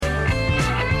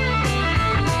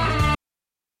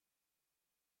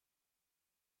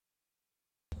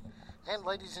And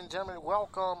ladies and gentlemen,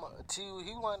 welcome to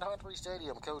Hewlett-Humphrey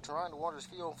Stadium, Coach Ryan Waters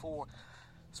Field for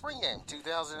Spring Game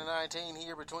 2019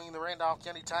 here between the Randolph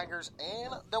County Tigers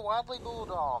and the Wadley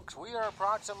Bulldogs. We are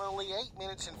approximately 8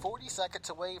 minutes and 40 seconds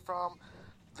away from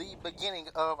the beginning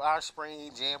of our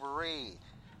Spring Jamboree.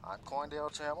 I'm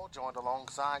Quandale Trammell, joined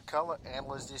alongside color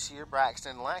analyst this year,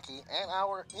 Braxton Lackey, and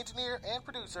our engineer and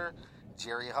producer,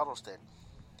 Jerry Huddleston.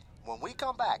 When we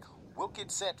come back, we'll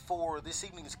get set for this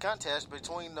evening's contest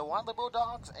between the Wadley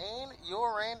Bulldogs and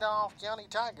your Randolph County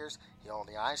Tigers here on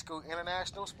the iSchool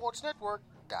International Sports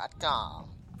Network.com.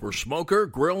 For smoker,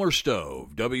 grill, or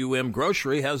stove, WM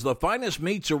Grocery has the finest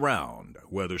meats around.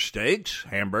 Whether steaks,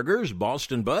 hamburgers,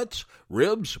 Boston butts,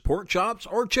 ribs, pork chops,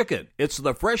 or chicken, it's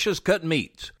the freshest cut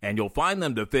meats, and you'll find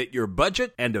them to fit your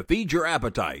budget and to feed your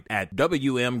appetite at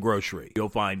WM Grocery. You'll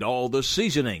find all the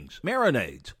seasonings,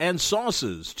 marinades, and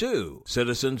sauces, too.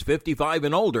 Citizens 55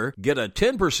 and older get a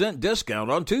 10%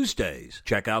 discount on Tuesdays.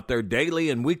 Check out their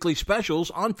daily and weekly specials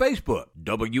on Facebook.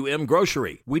 WM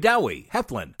Grocery, Wedowee,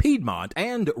 Heflin, Piedmont,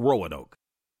 and Roanoke.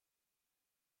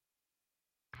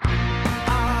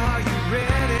 Are you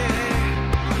ready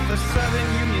for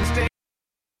Southern Union State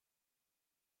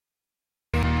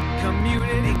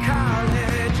Community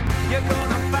College? You're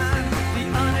gonna find the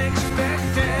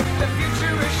unexpected. The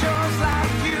future is yours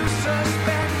like you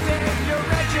suspected. Your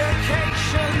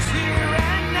education's here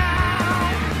and now.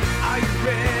 Are you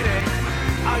ready?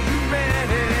 Are you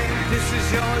ready? This is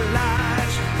your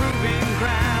life's proving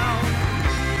ground.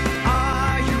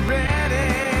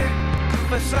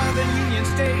 For Southern Union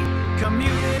State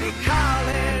Community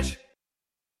College.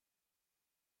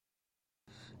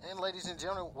 And ladies and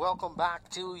gentlemen, welcome back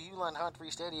to Hewlett-Humphrey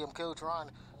Stadium. Coach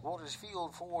Ron Waters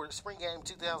Field for Spring Game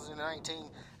 2019,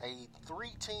 a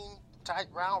three-team tight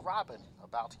round robin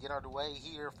about to get underway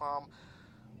here from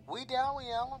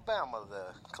Wedowee, Alabama.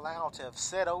 The clouds have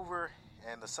set over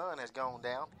and the sun has gone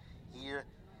down here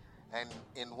and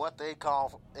in what they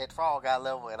call at Frog Eye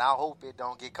level, and I hope it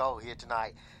don't get cold here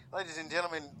tonight. Ladies and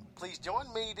gentlemen, please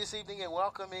join me this evening in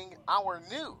welcoming our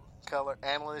new color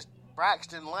analyst,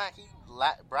 Braxton Lackey.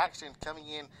 Braxton coming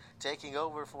in, taking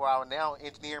over for our now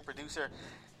engineer and producer,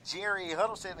 Jerry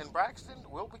Huddleston. And Braxton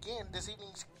will begin this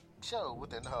evening's show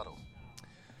within the huddle.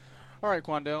 All right,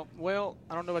 Quandale. Well,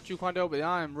 I don't know about you, Quandale, but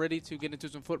I am ready to get into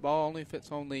some football, only if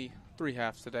it's only 3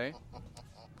 halves today.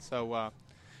 So,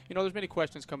 there's many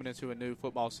questions coming into a new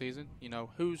football season.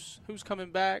 Who's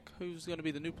coming back? Who's going to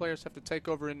be the new players have to take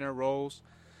over in their roles?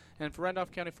 And for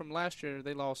Randolph County from last year,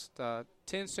 they lost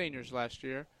 10 seniors last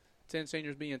year. 10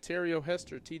 seniors being Terrio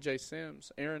Hester, T.J.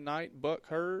 Sims, Aaron Knight, Buck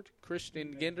Hurd,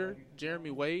 Christian Ginder,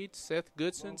 Jeremy Wade, Seth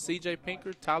Goodson, C.J.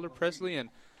 Pinker, Tyler Presley, and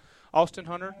Austin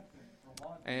Hunter.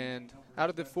 And out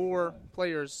of the 10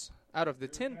 players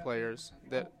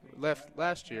that left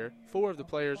last year, 4 of the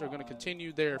players are going to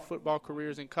continue their football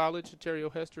careers in college. Terrio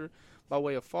Hester by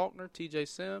way of Faulkner, T.J.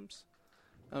 Sims,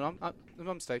 and I'm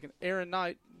mistaken, Aaron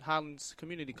Knight, Highlands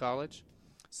Community College,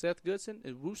 Seth Goodson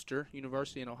at Wooster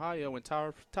University in Ohio, and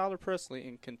Tyler Presley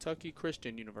in Kentucky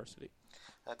Christian University.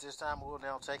 At this time, we'll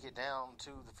now take it down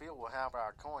to the field. We'll have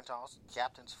our coin toss.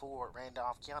 Captains for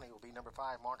Randolph County will be number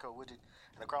 5, Marco Widget,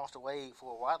 and across the way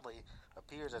for Wadley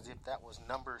appears as if that was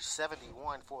number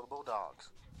 71 for the Bulldogs.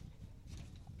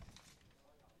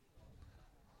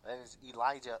 That is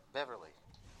Elijah Beverly.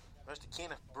 Mr.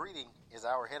 Kenneth Breeding is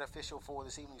our head official for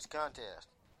this evening's contest.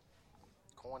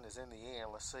 Coin is in the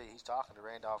end. Let's see. He's talking to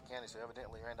Randolph County, so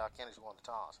evidently Randolph County's won the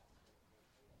toss.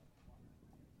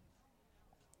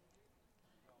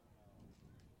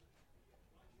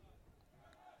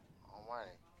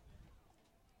 Alrighty.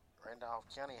 Randolph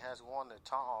County has won the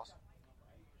toss.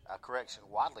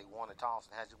 Wadley won the toss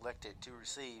and has elected to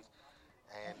receive.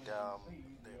 And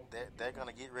they're going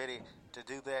to get ready to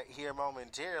do that here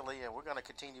momentarily, and we're going to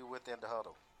continue with them to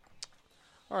huddle.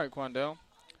 All right, Quandale.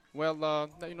 Well,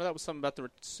 that was something about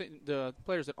the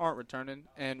players that aren't returning,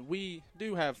 and we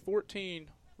do have 14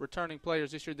 returning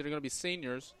players this year that are going to be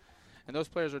seniors, and those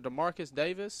players are DeMarcus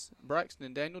Davis, Braxton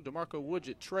and Daniel, DeMarco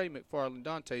Woodgett, Trey McFarland,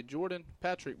 Dante Jordan,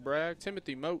 Patrick Bragg,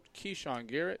 Timothy Moat, Keyshawn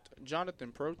Garrett,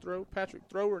 Jonathan Prothrow, Patrick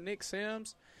Thrower, Nick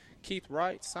Sims, Keith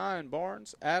Wright, Sion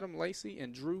Barnes, Adam Lacey,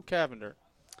 and Drew Cavender.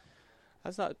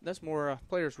 That's more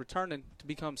players returning to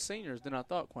become seniors than I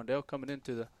thought, Quandale, coming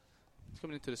into the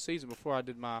season before I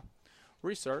did my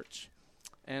research.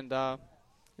 And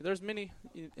there's many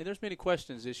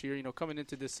questions this year, coming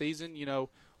into this season,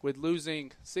 with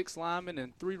losing 6 linemen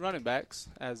and 3 running backs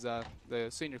as the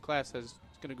senior class is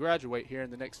going to graduate here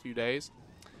in the next few days.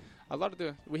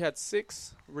 We had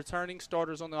 6 returning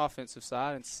starters on the offensive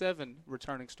side and 7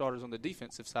 returning starters on the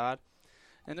defensive side.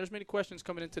 And there's many questions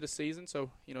coming into the season.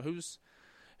 So,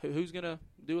 who's going to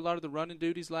do a lot of the running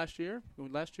duties last year.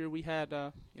 Last year we had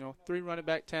 3 running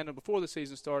back tandem before the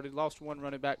season started. Lost 1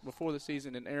 running back before the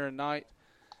season in Aaron Knight,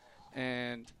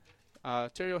 and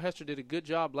Terrio Hester did a good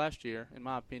job last year, in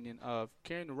my opinion, of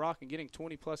carrying the rock and getting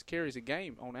 20-plus carries a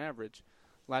game on average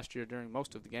last year during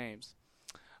most of the games.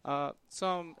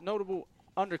 Some notable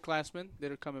underclassmen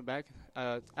that are coming back,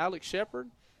 Alex Shepard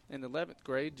in the 11th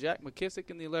grade, Jack McKissick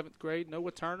in the 11th grade,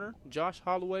 Noah Turner, Josh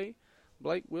Holloway,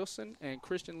 Blake Wilson, and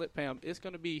Christian Lipham. It's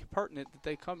going to be pertinent that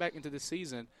they come back into this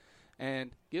season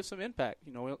and give some impact.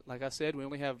 Like I said, we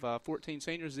only have 14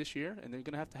 seniors this year, and they're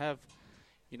going to have,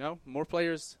 more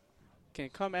players can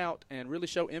come out and really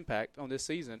show impact on this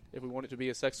season if we want it to be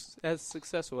as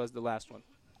successful as the last one.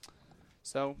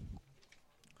 So,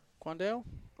 Quandale,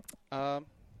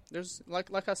 there's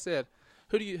like I said,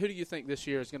 who do you think this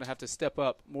year is going to have to step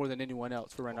up more than anyone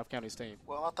else for Randolph County's team?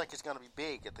 Well, I think it's going to be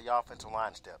big if the offensive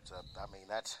line steps up. I mean,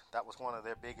 that was one of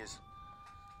their biggest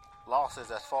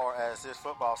losses as far as this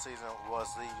football season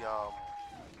was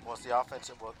the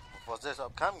offensive was this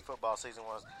upcoming football season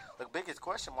was the biggest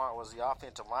question mark was the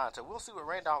offensive line. So we'll see what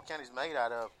Randolph County's made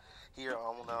out of here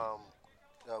on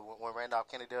when Randolph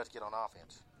County does get on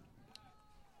offense.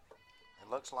 It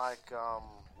looks like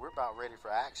we're about ready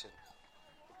for action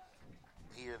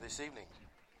here this evening.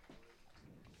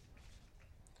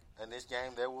 In this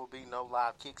game, there will be no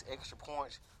live kicks. Extra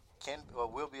points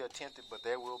will be attempted, but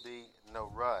there will be no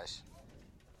rush.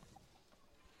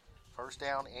 First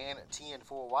down and 10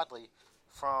 for Wadley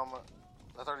from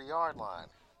the 30-yard line.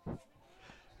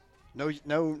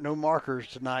 No markers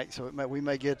tonight, so we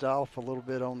may get off a little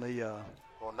bit on the yard.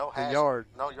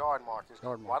 No yard markers.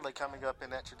 Wadley coming up in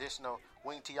that traditional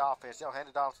wing T offense. They'll hand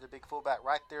it off to the big fullback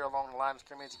right there along the line of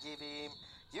scrimmage. Give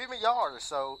him a yard or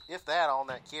so, if that, on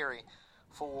that carry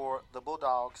for the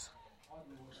Bulldogs.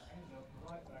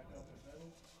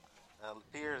 It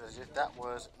appears as if that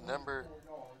was number.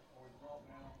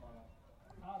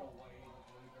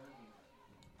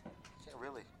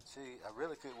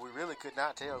 We really could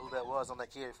not tell who that was on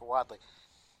that carry for Wadley.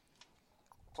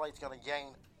 Play's going to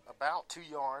gain about 2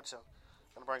 yards. So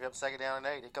going to bring up second down and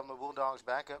 8. Here come the Bulldogs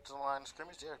back up to the line of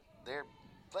scrimmage. They're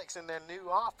flexing their new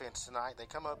offense tonight. They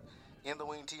come up in the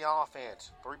wing T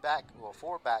offense. 4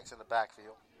 backs in the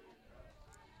backfield.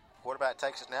 Quarterback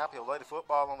takes a snap. He'll lay the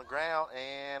football on the ground,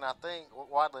 and I think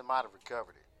Wadley might have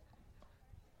recovered it.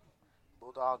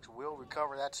 Bulldogs will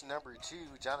recover. That's number 2,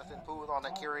 Jonathan Poole, on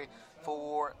that carry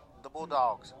for the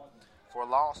Bulldogs for a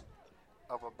loss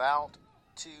of about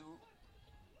 2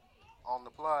 on the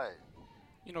play.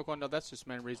 Quando, that's just the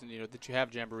main reason, that you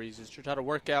have jamborees is to try to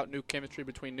work out new chemistry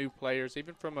between new players,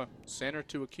 even from a center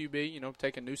to a QB,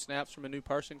 taking new snaps from a new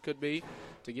person could be,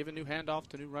 to give a new handoff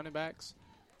to new running backs.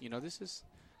 This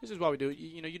is why we do it.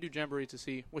 You do jamboree to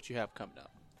see what you have coming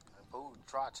up. And Poole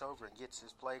trots over and gets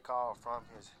his play call from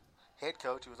his head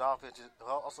coach, who was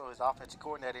also his offensive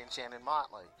coordinator in Shannon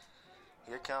Motley.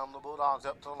 Here come the Bulldogs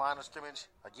up to the line of scrimmage.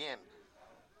 Again,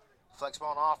 flexible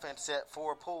on offense set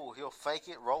for Poole. He'll fake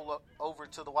it, roll up over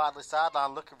to the Wadley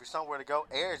sideline, looking for somewhere to go.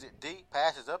 Airs it deep,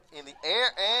 passes up in the air,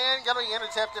 and going to be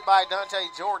intercepted by Dante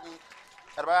Jordan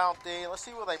at about let's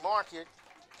see where they mark it.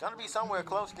 Going to be somewhere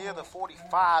close near the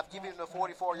 45, giving him the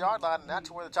 44-yard line, and that's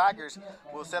where the Tigers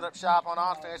will set up shop on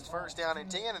offense. First down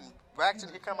and 10, and Braxton,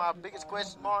 here come our biggest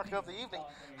question mark of the evening.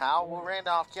 How will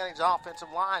Randolph County's offensive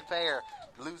line fare,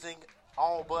 losing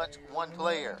all but one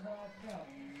player?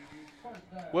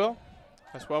 Well,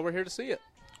 that's why we're here to see it.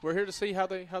 We're here to see how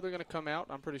they're going to come out.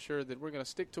 I'm pretty sure that we're going to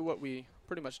stick to what we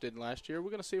pretty much did last year. We're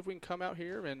going to see if we can come out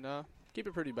here and keep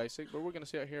it pretty basic, but we're going to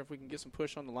see out here if we can get some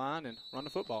push on the line and run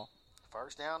the football.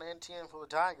 First down and 10 for the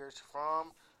Tigers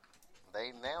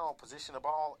they now position the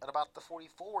ball at about the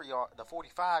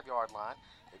 45-yard line.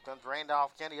 Here comes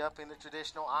Randolph County up in the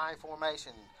traditional I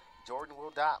formation. Jordan will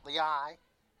dot the I.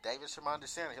 Davis from under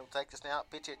center. He'll take the snap,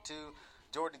 pitch it to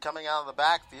Jordan coming out of the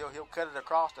backfield. He'll cut it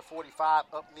across the 45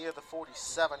 up near the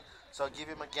 47. So give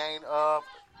him a gain of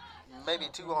maybe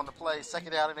 2 on the play.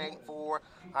 Second down and 8 for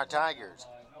our Tigers.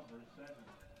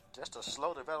 Just a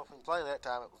slow developing play that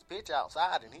time. It was pitch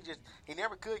outside, and he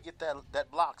never could get that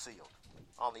block sealed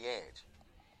on the edge.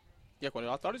 Yeah, well,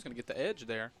 I thought he was going to get the edge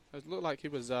there. It looked like he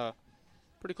was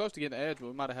pretty close to getting the edge, but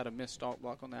we might have had a missed stalk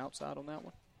block on the outside on that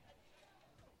one.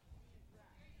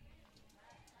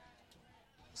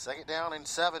 Second down and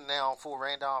 7 now for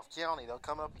Randolph County. They'll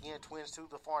come up again, twins to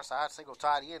the far side, single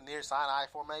tight end, near side I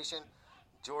formation.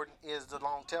 Jordan is the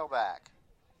long tailback.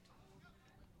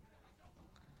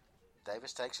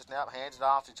 Davis takes a snap, hands it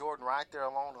off to Jordan right there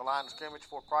along the line of scrimmage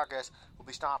for progress. Will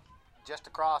be stopped just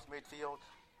across midfield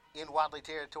in Wadley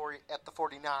territory at the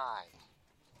 49.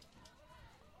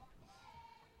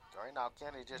 Randolph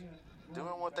County just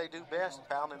doing what they do best,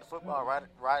 pounding the football right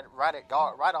at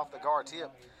guard, right off the guard's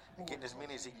hip, and getting as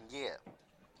many as he can get.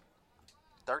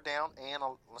 Third down, and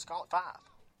let's call it 5.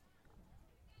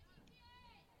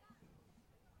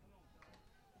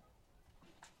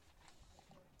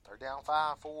 Third down,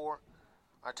 5 for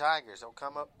our Tigers. They'll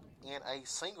come up in a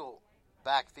single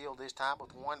backfield this time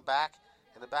with one back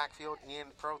in the backfield in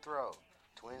pro throw.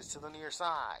 Twins to the near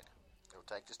side. They'll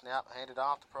take the snap, hand it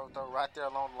off to pro throw right there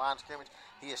along the line of scrimmage.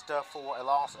 He is stuffed for a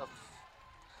loss of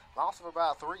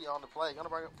about 3 on the play. Going to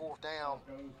bring up 4th down.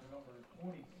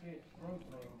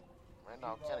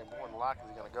 Randolph County more than likely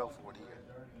is going to go for it here.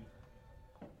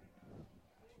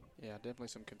 Yeah, definitely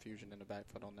some confusion in the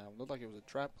backfield on that one. Looked like it was a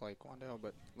trap play, Quandale,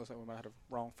 but looks like we might have had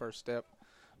a wrong first step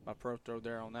by pro throw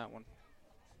there on that one.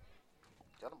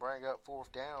 Going to bring up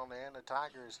 4th down, and the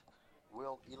Tigers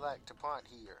will elect to punt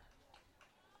here.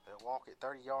 They'll walk it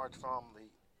 30 yards from the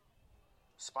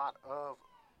spot of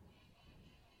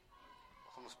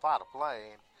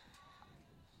play.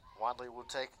 Wadley will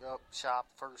take up shop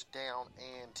 1st down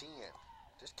and 10.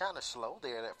 Just kind of slow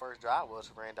there, that first drive was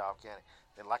for Randolph County.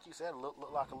 And like you said, it looked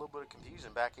like a little bit of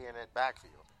confusion back in that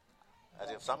backfield.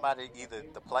 As if somebody either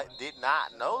the play did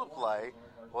not know the play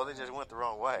or they just went the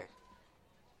wrong way.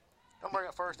 Gonna bring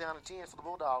up 1st down and 10 for the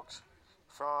Bulldogs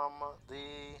from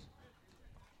the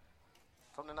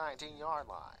 19-yard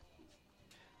line.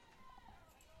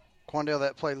 Quandale,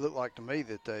 that play looked like to me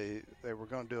that they were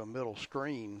going to do a middle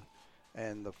screen,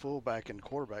 and the fullback and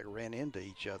quarterback ran into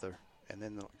each other, and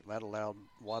then that allowed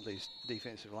Wadley's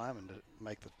defensive lineman to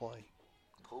make the play.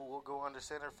 Poole will go under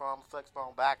center from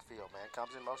flexbone backfield, man.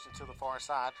 Comes in motion to the far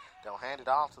side. They'll hand it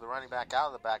off to the running back out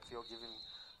of the backfield, giving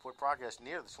forward progress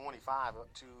near the 25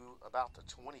 up to about the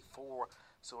 24.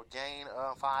 So a gain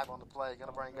of 5 on the play. Going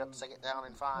to bring up 2nd down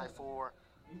and 5 for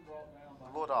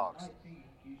the Bulldogs.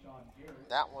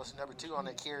 That was number 2 on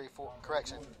that carry for,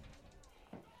 correction.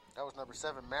 That was number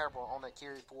 7, Marable, on that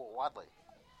carry for Wadley.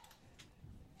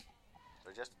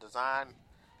 So just a design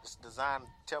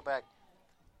tailback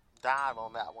dive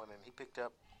on that one, and he picked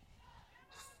up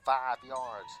 5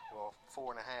 yards, well,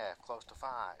 4.5, close to 5.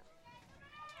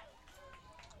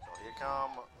 So here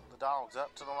come the Dogs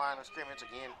up to the line of scrimmage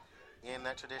again in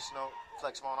that traditional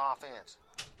flexbone offense.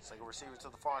 Single receiver to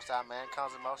the far side, man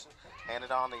comes in motion,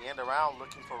 handed on the end around,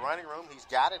 looking for running room. He's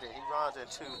got it, and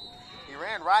he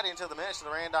ran right into the mesh of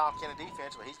the Randolph County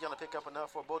defense, but he's going to pick up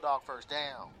enough for a Bulldog 1st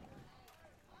down.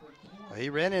 Well, he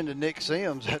ran into Nick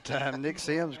Sims that time. Nick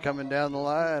Sims coming down the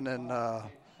line and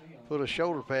put a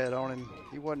shoulder pad on him.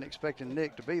 He wasn't expecting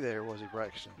Nick to be there, was he,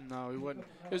 Braxton? No, he wasn't.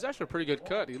 It was actually a pretty good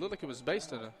cut. He looked like it was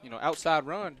based on a outside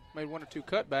run. Made 1 or 2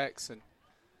 cutbacks and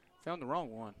found the wrong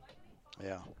one.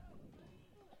 Yeah.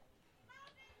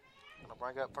 Going to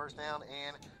bring up 1st down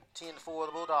and 10 for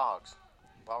the Bulldogs.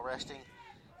 Ball resting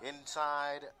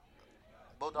inside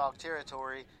Bulldog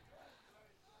territory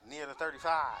near the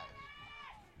 35.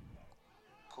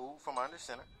 Poole from under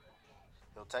center.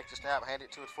 He'll take the snap, hand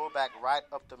it to his fullback right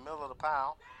up the middle of the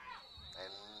pile.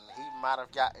 And he might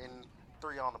have gotten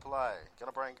 3 on the play.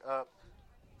 Going to bring up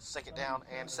 2nd down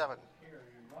and 7.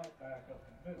 Right back up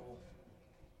the middle.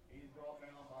 He's brought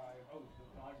down by host of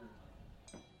Tigers.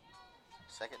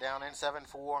 2nd down and 7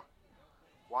 for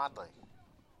Wadley.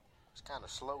 It's kind of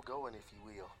slow going, if you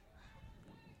will,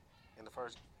 in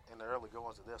the early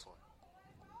goings of this one.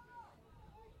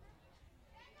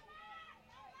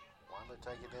 Wadley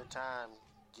taking their time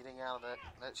getting out of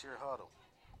that sheer huddle.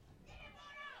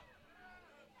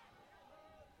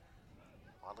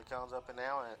 Wadley comes up and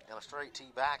now in a straight T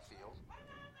backfield.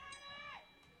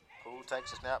 Poole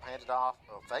takes the snap, hands it off,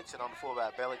 fakes it on the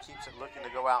fullback belly, keeps it looking to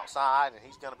go outside, and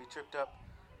he's going to be tripped up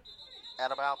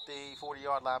at about the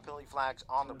 40-yard line. Penalty flags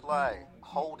on the play.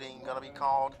 Holding going to be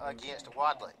called against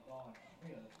Wadley.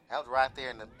 That was right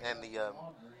there, and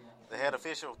the head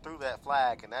official threw that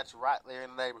flag, and that's right there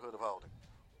in the neighborhood of holding.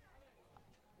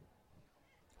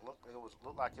 Looked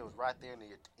like it was right there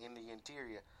in the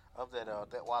interior of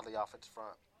that Wadley offensive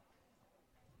front.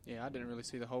 Yeah, I didn't really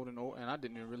see the holding, and I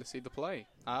didn't even really see the play.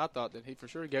 I thought that he for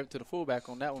sure gave it to the fullback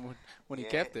on that one when he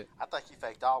kept it. I think he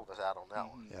faked all of us out on that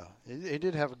one. Yeah, he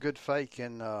did have a good fake,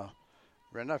 and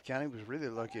Randolph County was really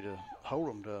lucky to hold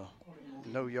him to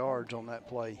no yards on that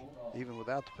play, even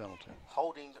without the penalty.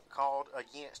 Holding called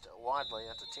against Wadley.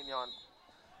 That's a 10-yard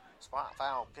spot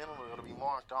foul penalty. It'll be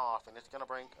marked off, and it's going to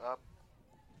bring up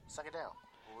 2nd down.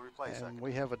 We'll replay second. And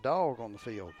we have a dog on the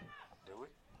field. Do we?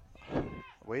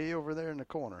 Way over there in the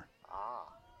corner.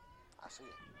 I see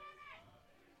it.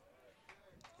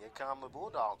 Here come the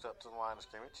Bulldogs up to the line of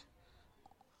scrimmage.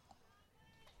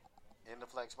 in the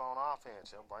flex bone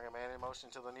offense. He'll bring a man in motion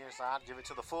to the near side, give it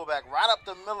to the fullback right up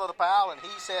the middle of the pile, and he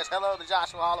says hello to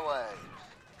Joshua Holloway.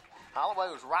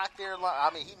 Holloway was right there.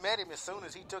 I mean, he met him as soon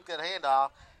as he took that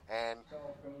handoff, and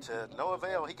to no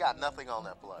avail, he got nothing on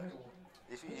that play.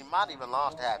 He might even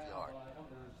lost a half yard.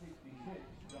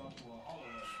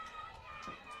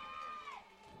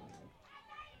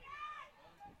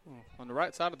 On the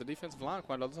right side of the defensive line,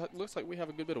 it looks like we have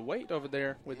a good bit of weight over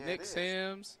there with Nick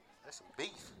Sims. That's some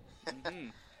beef. Mm-hmm.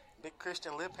 Big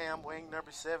Christian Lipham, wing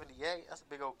number 78. That's a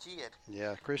big old kid.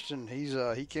 Yeah, Christian,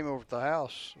 he came over to the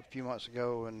house a few months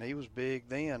ago, and he was big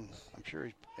then. I'm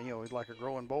sure he's like a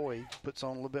growing boy. He puts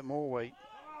on a little bit more weight.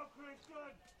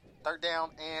 3rd down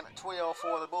and 12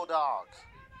 for the Bulldogs.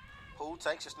 Poole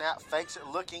takes a snap, fakes it,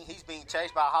 looking. He's being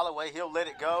chased by Holloway. He'll let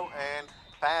it go, and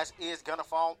pass is going to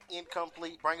fall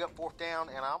incomplete. Bring up 4th down,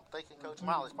 and I'm thinking Coach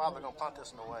Miley's probably going to punt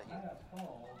this one away.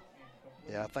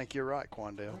 Yeah, I think you're right,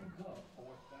 Quandale.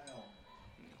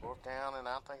 4th down, and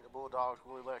I think the Bulldogs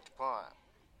will elect to punt.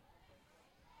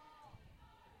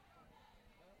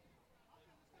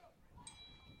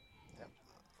 Yep.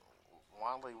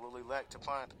 Wadley will elect to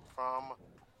punt from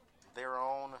their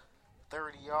own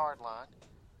 30-yard line.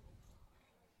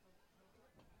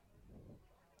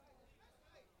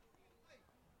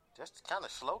 Just kind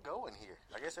of slow going here.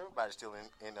 I guess everybody's still in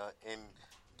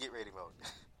get ready mode.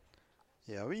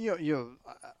 Yeah, well,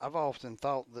 I've often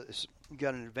thought that you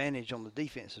got an advantage on the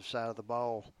defensive side of the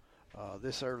ball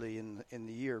this early in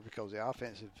the year because the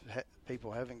offensive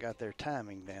people haven't got their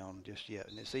timing down just yet,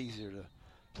 and it's easier to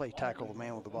play tackle the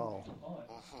man with the ball.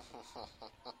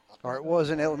 Or it was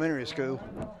in elementary school.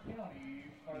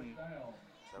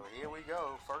 So here we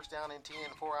go. 1st down and 10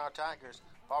 for our Tigers.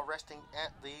 Ball resting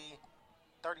at the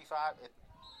 35.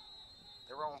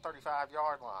 Their own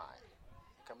 35-yard line.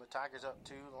 Come the Tigers up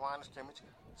to the line of scrimmage.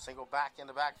 Single back in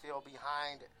the backfield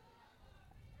behind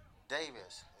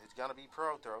Davis. It's going to be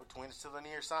pro throw. Twins to the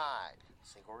near side.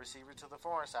 Single receiver to the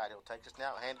far side. He'll take the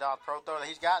snap. Hand off pro throw.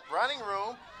 He's got running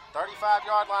room.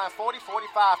 35-yard line, 40,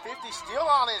 45, 50. Still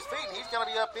on his feet, and he's going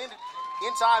to be upended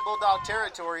inside Bulldog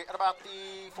territory at about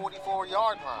the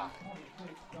 44-yard line.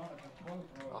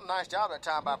 Well, nice job that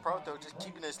time by Proto, just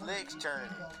keeping his legs turning.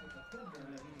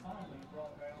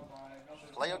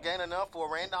 Play will gain enough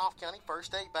for Randolph County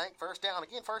First State Bank. 1st down.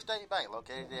 Again, First State Bank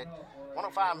located at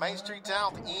 105 Main Street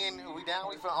South in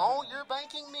Wedowee for all your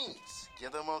banking needs.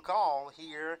 Give them a call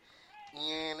here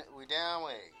in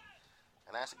Wedowee.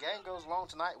 And as the game goes along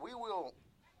tonight, we will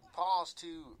pause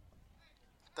to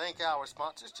thank our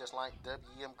sponsors, just like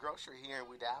WM Grocery here in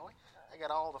Wadley. They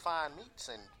got all the fine meats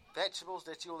and vegetables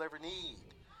that you'll ever need.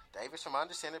 Davis from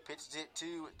under center pitches it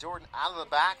to Jordan out of the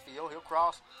backfield. He'll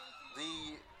cross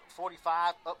the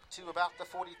 45 up to about the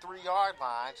 43-yard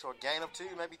line, so a gain of 2,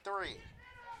 maybe 3.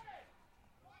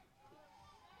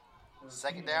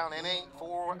 2nd down and 8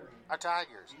 for our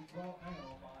Tigers.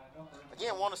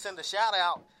 Again, want to send a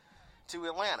shout-out to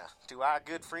Atlanta, to our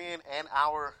good friend and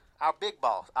our big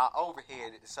boss, our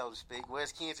overhead, so to speak,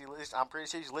 Wes Kinsey. I'm pretty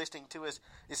sure he's listening to us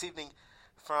this evening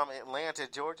from Atlanta,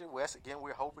 Georgia. Wes, again,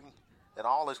 we're hoping that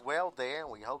all is well there,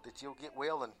 and we hope that you'll get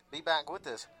well and be back with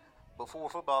us before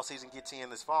football season gets in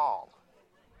this fall.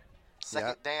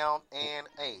 2nd down and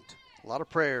 8. A lot of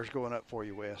prayers going up for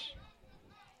you, Wes.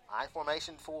 I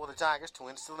formation for the Tigers.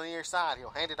 Twins to the near side. He'll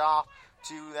hand it off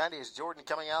to, that is Jordan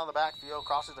coming out of the backfield,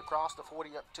 crosses across the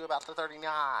 40 up to about the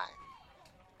 39.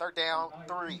 3rd down,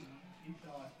 3.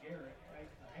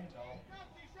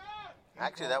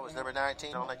 Actually, that was number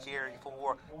 19 on the carry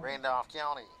for Randolph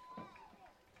County.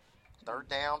 3rd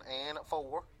down and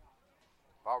 4.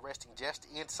 Ball resting just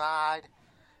inside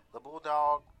the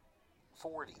Bulldog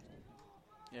 40.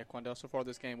 Yeah, Quandale, so far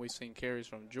this game we've seen carries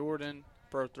from Jordan,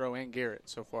 Prothrow, and Garrett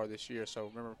so far this year.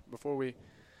 So remember, before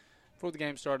the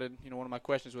game started, one of my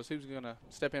questions was who's going to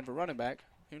step in for running back.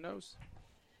 Who knows?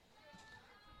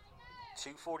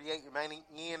 2:48 remaining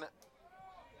in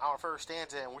our first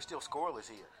stanza, and we're still scoreless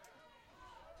here.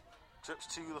 Trips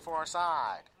to the far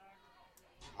side.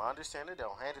 Under center,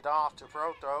 they'll hand it off to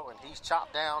Prothrow, and he's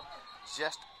chopped down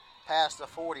just past the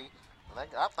 40.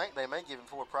 I think they may give him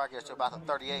forward progress to about the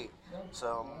 38.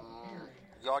 So,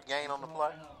 yard gain on the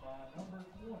play.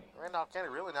 Randolph County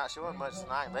really not showing much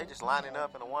tonight. They just lining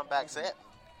up in a one-back set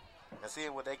and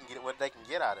seeing what they can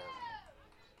get out of it.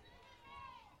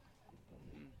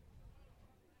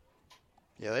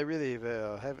 Yeah, they really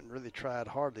haven't really tried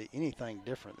hardly anything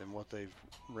different than what they've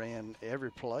ran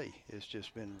every play. It's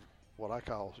just been what I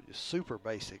call just super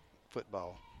basic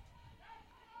football.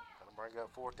 Bring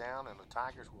up 4th down, and the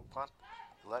Tigers will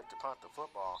elect to punt the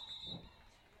football.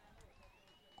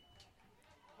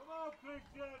 Come on,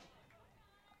 Kinsey.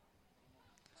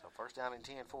 So First down and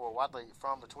 10 for Wadley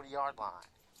from the 20-yard line.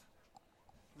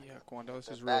 Yeah, Quando, this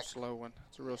is a real slow one.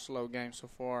 It's a real slow game so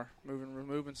far.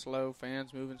 Moving slow,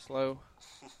 fans moving slow.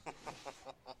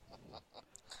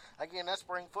 Again, that's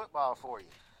spring football for you.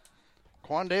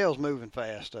 Quandale's moving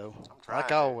fast, though, like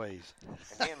to. always.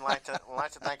 Again, like to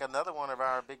thank another one of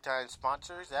our big-time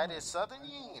sponsors. That is Southern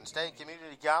Union State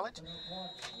Community College.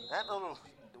 That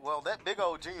big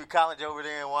old junior college over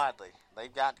there in Wadley.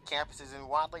 They've got campuses in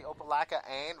Wadley, Opelika,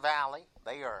 and Valley.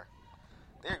 They're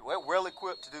well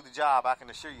equipped to do the job, I can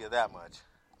assure you that much.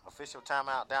 Official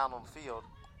timeout down on the field.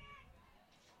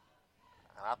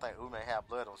 And I think we may have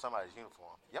blood on somebody's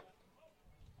uniform. Yep.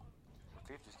 Number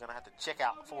 50 is going to have to check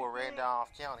out for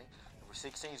Randolph County. Number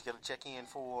 16 is going to check in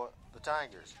for the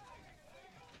Tigers.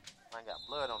 I got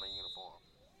blood on the uniform.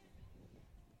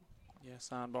 Yeah,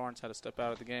 Son Barnes had to step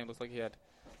out of the game. Looks like he had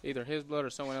either his blood or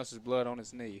someone else's blood on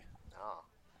his knee.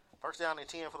 First down and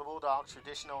 10 for the Bulldogs.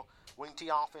 Traditional wing T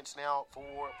offense now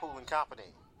for Poole and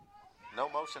Company. No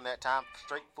motion that time.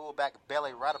 Straight fullback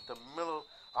belly right up the middle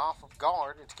off of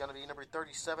guard. It's going to be number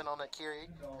 37 on that carry.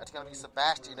 That's going to be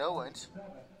Sebastian Owens.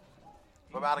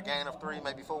 For about a gain of 3,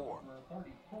 maybe 4.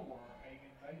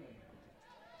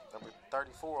 Number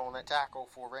 34 on that tackle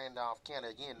for Randolph County.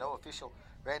 Again, no official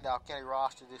Randolph County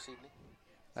roster this evening.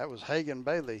 That was Hagan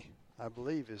Bailey, I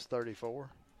believe, is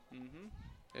 34. Mm-hmm.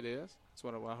 It is. That's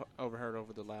what I overheard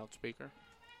over the loudspeaker.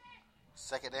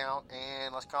 Second down,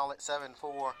 and let's call it 7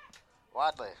 for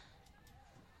Wadley.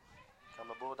 Come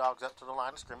the Bulldogs up to the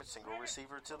line of scrimmage. Single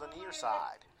receiver to the near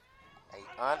side. A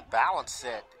unbalanced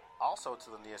set also to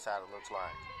the near side, it looks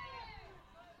like.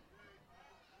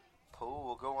 Poole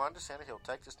will go under center. He'll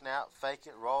take the snap, fake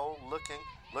it, roll, looking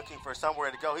for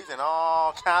somewhere to go. He's in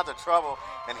all kinds of trouble,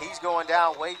 and he's going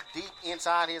down way deep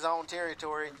inside his own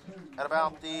territory at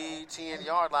about the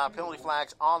 10-yard line. Penalty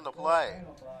flags on the play.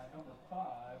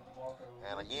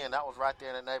 And again, that was right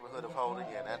there in the neighborhood of holding.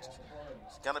 And that's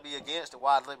going to be against the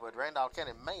Wadley, but Randolph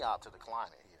County may opt to decline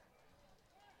it here.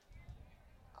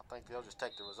 I think they'll just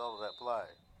take the result of that play.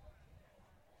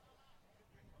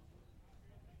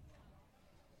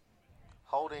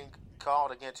 Holding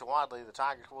called against Wadley. The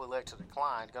Tigers will elect to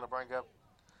decline. Going to bring up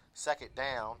second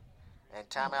down. And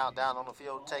timeout down on the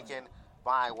field taken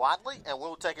by Wadley. And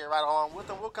we'll take it right along with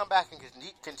them. We'll come back and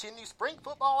continue spring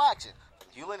football action from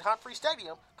Hewlin Humphrey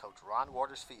Stadium. Coach Ron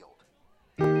Waters Field.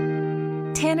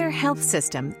 Tanner Health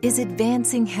System is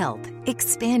advancing health,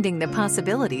 expanding the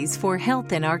possibilities for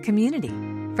health in our community.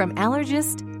 From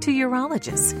allergists to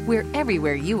urologists, we're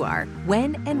everywhere you are,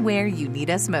 when and where you need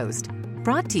us most.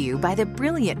 Brought to you by the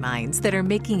brilliant minds that are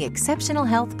making exceptional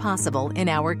health possible in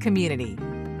our community.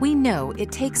 We know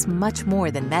it takes much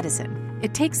more than medicine.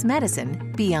 It takes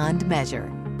medicine beyond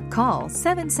measure. Call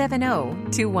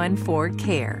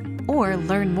 770-214-CARE or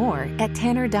learn more at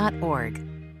tanner.org.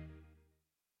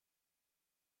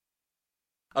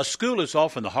 A school is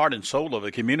often the heart and soul of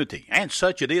a community, and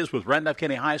such it is with Randolph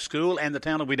County High School and the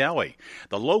town of Wedowee.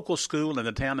 The local school and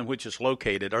the town in which it's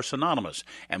located are synonymous,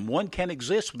 and one can't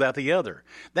exist without the other.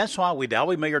 That's why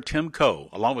Wedowee Mayor Tim Coe,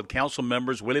 along with council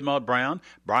members Willie Maud Brown,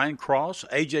 Brian Cross,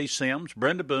 A.J. Sims,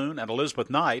 Brenda Boone, and Elizabeth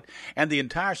Knight, and the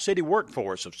entire city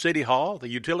workforce of City Hall, the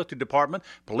Utility Department,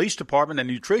 Police Department, and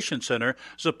Nutrition Center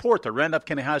support the Randolph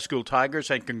County High School Tigers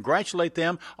and congratulate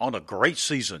them on a great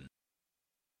season.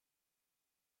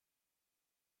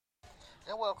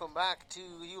 And welcome back to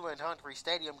Hewlin Humphrey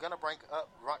Stadium. Going to bring up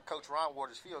Coach Ron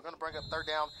Waters Field. Going to bring up third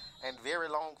down and very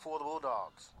long for the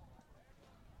Bulldogs.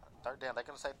 Third down. They're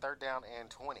going to say third down and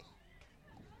 20.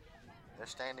 They're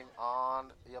standing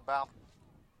on about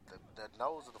the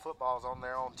nose of the football is on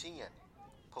their own 10.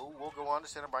 Poole will go under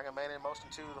center, bring a man in motion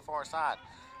to the far side.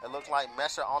 It looks like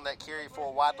Messer on that carry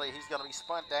for Wadley. He's going to be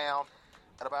spun down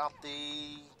at about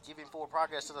giving forward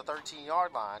progress to the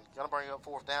 13-yard line. Going to bring up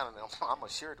fourth down, and I'm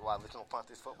assured Wadley's going to punt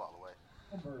this football away.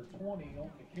 Number 20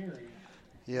 on the carry.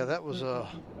 Yeah, that wasn't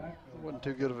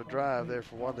too good of a drive there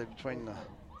for Wadley between the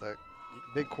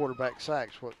big quarterback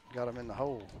sacks, what got him in the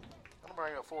hole. Going to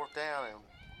bring up fourth down, and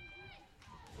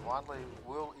Wadley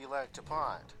will elect to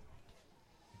punt.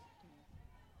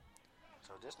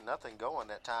 So just nothing going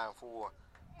that time for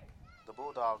the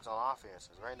Bulldogs on offense.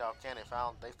 As Randolph County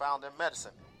found their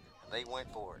medicine, and they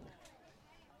went for it.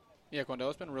 Yeah, Quindell,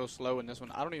 it's been real slow in this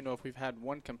one. I don't even know if we've had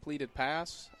one completed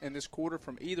pass in this quarter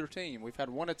from either team. We've had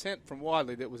one attempt from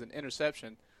Wadley that was an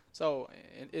interception. So,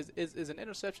 is an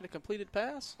interception a completed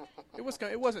pass? It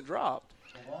wasn't dropped.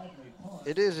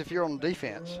 It is if you're on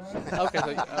defense.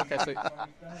 Okay.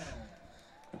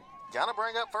 Gonna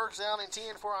bring up first down and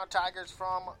 10 for our Tigers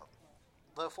from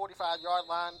the 45-yard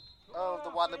line of the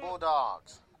Wadley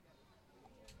Bulldogs.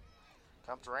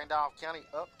 Comes Randolph County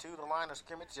up to the line of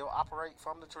scrimmage. They'll operate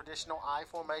from the traditional I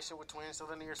formation with twins to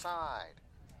the near side.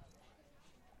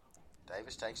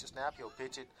 Davis takes the snap. He'll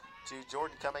pitch it to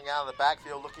Jordan coming out of the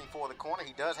backfield looking for the corner.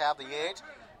 He does have the edge,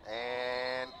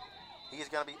 and he's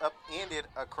going to be upended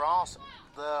across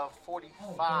the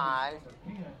 45.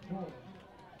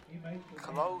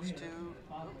 Close to...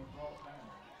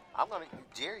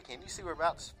 Jerry, can you see we're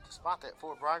about to spot that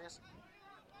for Bragas?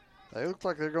 They look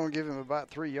like they're going to give him about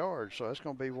 3 yards, so that's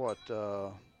going to be, 41?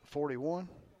 It's going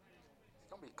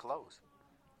to be close.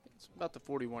 It's about the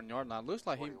 41-yard line. Looks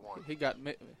like he got...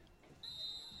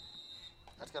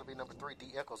 That's going to be number 3, D.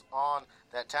 Eccles, on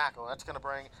that tackle. That's going to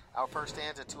bring our first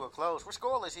stanza to a close. We're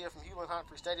scoreless here from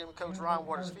Hewlett-Humphrey Stadium with Coach Ron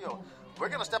Watersfield. We're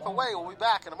going to step away. We'll be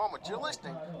back in a moment. You're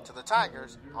listening to the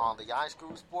Tigers on the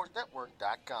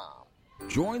iSchoolSportsNetwork.com.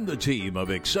 Join the team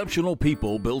of exceptional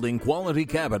people building quality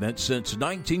cabinets since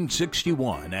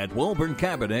 1961 at Welborn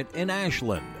Cabinet in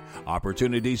Ashland.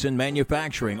 Opportunities in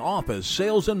manufacturing, office,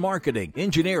 sales and marketing,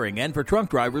 engineering, and for truck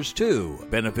drivers too.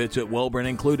 Benefits at Welborn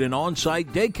include an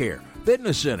on-site daycare,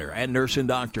 fitness center, and nurse and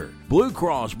doctor, Blue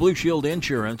Cross Blue Shield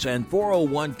insurance, and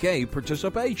 401k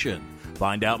participation.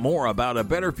 Find out more about a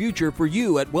better future for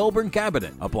you at Welborn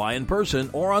Cabinet. Apply in person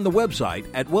or on the website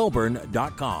at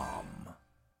welborn.com.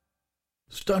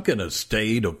 Stuck in a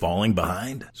state of falling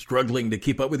behind? Struggling to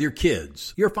keep up with your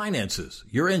kids, your finances,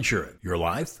 your insurance, your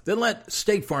life? Then let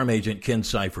State Farm agent Ken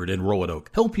Seifert in Roanoke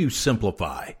help you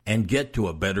simplify and get to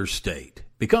a better state.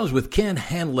 Because with Ken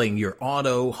handling your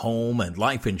auto, home, and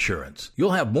life insurance,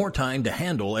 you'll have more time to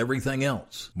handle everything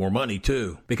else. More money,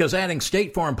 too. Because adding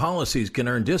State Farm policies can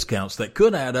earn discounts that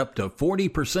could add up to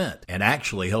 40% and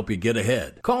actually help you get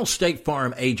ahead. Call State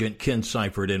Farm agent Ken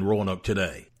Seifert in Roanoke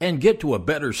today and get to a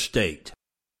better state.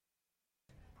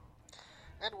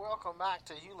 And welcome back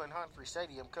to Hewlett-Humphrey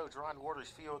Stadium. Coach Ron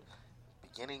Watersfield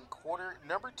beginning quarter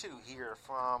number 2 here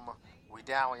from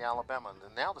Wadley, Alabama.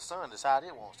 And now the sun decided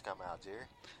it wants to come out, Jerry.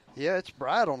 Yeah, it's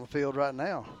bright on the field right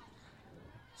now.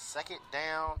 Second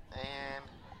down and...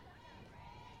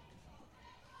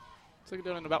 Second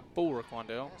down in about 4,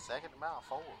 Quandale. Yeah, second about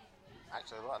 4.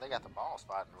 Actually, look, they got the ball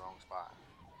spot in the wrong spot.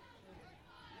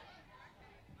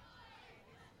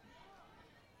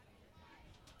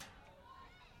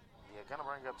 Going to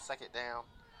bring up second down,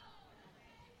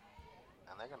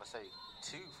 and they're going to say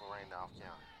 2 for Randolph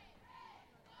County.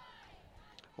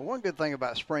 Well, one good thing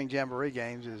about spring jamboree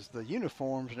games is the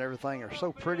uniforms and everything are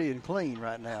so pretty and clean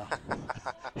right now.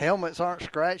 Helmets aren't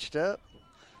scratched up.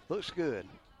 Looks good.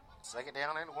 Second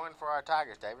down and 1 for our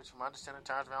Tigers. Davis from under center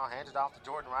turns around, hands it off to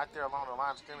Jordan right there along the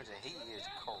line of scrimmage, and he is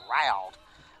corralled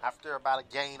after about a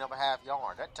gain of a half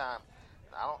yard. That time,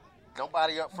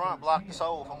 nobody up front blocked the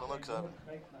soul from the looks of it.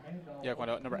 Yeah,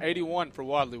 number 81 for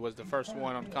Wadley was the first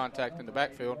one on contact in the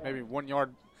backfield, maybe 1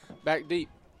 yard back deep.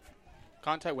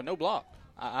 Contact with no block.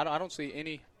 I don't see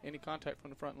any contact from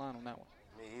the front line on that one.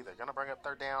 Me either. Going to bring up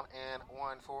third down and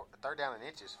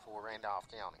inches for Randolph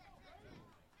County.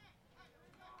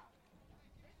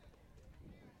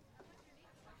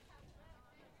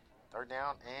 Third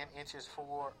down and inches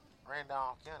for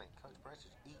Randolph County. Coach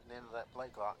Preston's eating into that play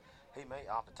clock. He may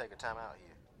opt to take a timeout here.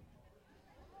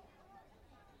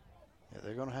 Yeah,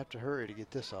 they're going to have to hurry to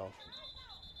get this off.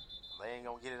 They ain't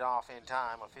going to get it off in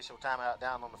time. Official timeout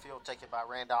down on the field taken by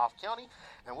Randolph County.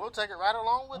 And we'll take it right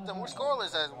along with them. We're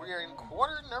scoreless as we are in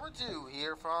quarter number 2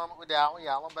 here from Wadley,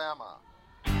 Alabama.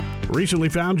 Recently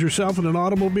found yourself in an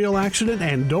automobile accident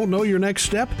and don't know your next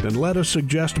step? Then let us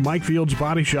suggest Mike Field's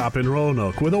Body Shop in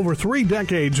Roanoke. With over 3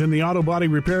 decades in the auto body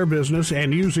repair business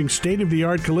and using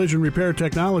state-of-the-art collision repair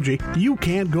technology, you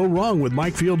can't go wrong with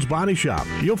Mike Field's Body Shop.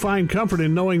 You'll find comfort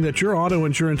in knowing that your auto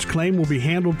insurance claim will be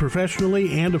handled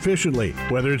professionally and efficiently.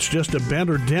 Whether it's just a bent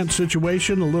or dent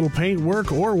situation, a little paint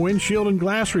work, or windshield and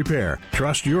glass repair,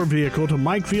 trust your vehicle to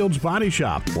Mike Field's Body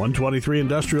Shop, 123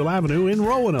 Industrial Avenue in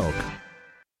Roanoke.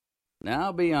 Now,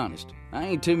 I'll be honest, I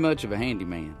ain't too much of a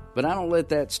handyman, but I don't let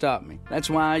that stop me.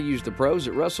 That's why I use the pros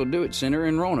at Russell Do-It Center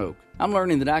in Roanoke. I'm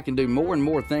learning that I can do more and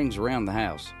more things around the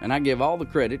house, and I give all the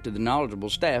credit to the knowledgeable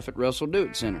staff at Russell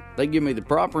Do-It Center. They give me the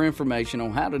proper information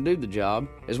on how to do the job,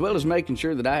 as well as making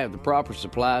sure that I have the proper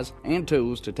supplies and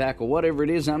tools to tackle whatever it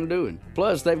is I'm doing.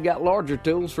 Plus, they've got larger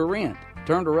tools for rent.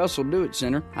 Turn to Russell Do-It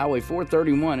Center, Highway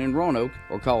 431 in Roanoke,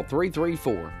 or call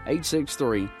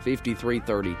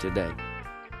 334-863-5330 today.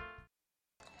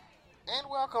 And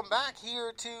welcome back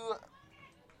here to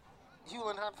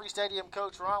Hewlett-Humphrey Stadium.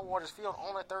 Coach Ron Watersfield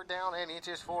on a third down and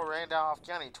inches for Randolph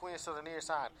County. Twins to the near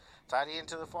side. Tight end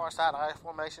to the far side. I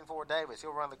formation for Davis.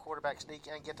 He'll run the quarterback sneak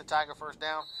and get the Tiger first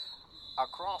down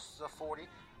across the 40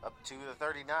 up to the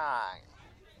 39.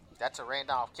 That's a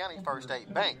Randolph County First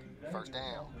State Bank first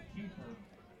down.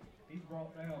 He's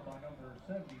brought down by number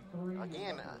 73.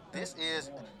 Again, this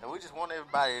is, and we just want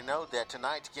everybody to know that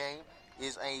tonight's game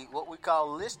is what we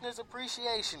call listeners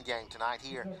appreciation game tonight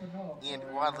here in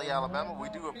Wadley, Alabama. We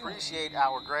do appreciate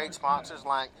our great sponsors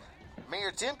like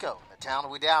Mayor Timko, the town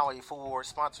of Wadley, for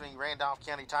sponsoring Randolph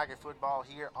County Tiger football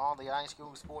here on the High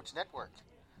School Sports Network.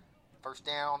 First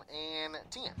down and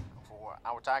 10 for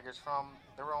our Tigers from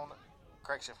the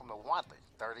Wadley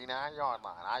 39-yard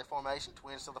line. I formation,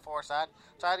 twins to the far side,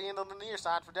 tight end on the near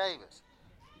side for Davis.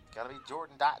 It's going to be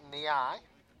Jordan dotting the I.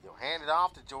 He'll hand it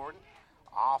off to Jordan,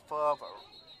 off of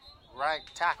right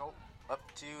tackle up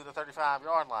to the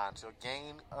 35-yard line. So a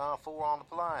gain of 4 on the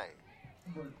play.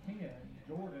 Number 10,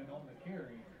 Jordan on the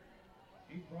carry.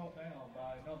 He's brought down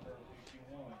by number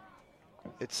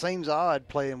 51. It seems odd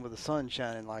playing with the sun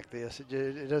shining like this.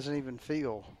 It doesn't even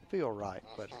feel right.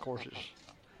 But of course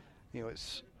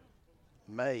it's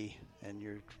May and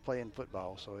you're playing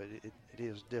football, so it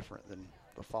is different than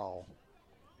the fall.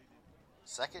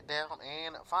 Second down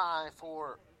and 5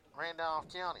 for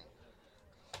Randolph County.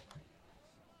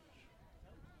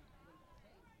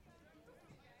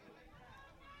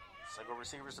 Single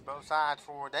receivers to both sides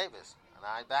for Davis. An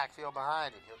eye backfield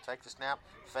behind him. He'll take the snap,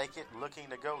 fake it, looking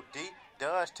to go deep.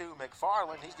 Does to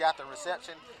McFarland. He's got the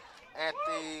reception at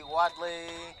the Wadley.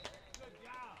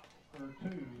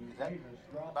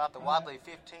 About the Wadley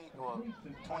 15 or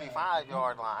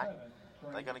 25-yard line.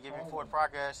 They're going to give him forward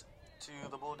progress to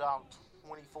the Bulldog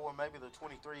 24, maybe the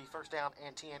 23. First down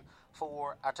and 10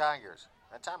 for our Tigers.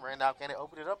 That time Randolph County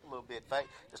opened it up a little bit. Fake,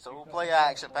 just a little play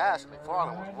action pass.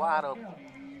 McFarland was wide open.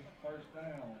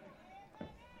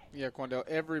 Yeah, Quandale,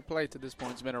 every play to this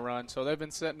point has been a run, so they've been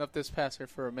setting up this pass here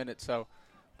for a minute. So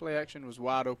play action was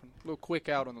wide open. A little quick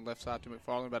out on the left side to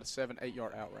McFarland, about a 7-8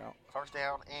 yard out route. First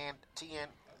down and 10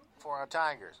 for our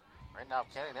Tigers. Randolph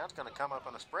County now it's going to come up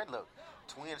on a spread look.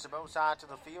 Twins to both sides of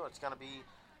the field. It's going to be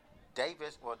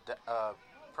Davis,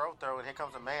 pro throw, and here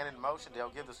comes a man in motion. They'll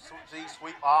give the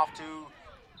sweep off to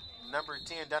number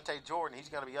 10, Dante Jordan. He's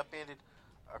going to be upended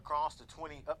across the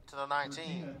 20 up to the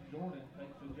 19. Jordan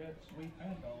takes the jet sweep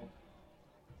handoff.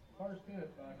 First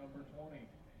hit by number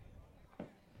 20.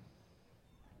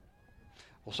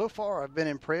 Well, so far I've been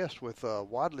impressed with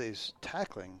Wadley's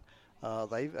tackling.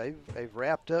 They've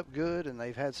wrapped up good, and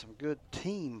they've had some good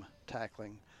team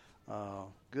tackling.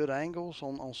 Good angles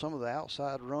on some of the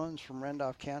outside runs from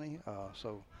Randolph County.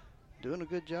 So doing a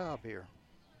good job here.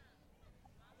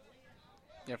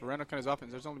 Yeah, for Randolph County's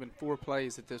offense, there's only been 4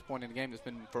 plays at this point in the game that's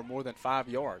been for more than 5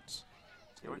 yards.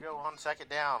 Here we go on second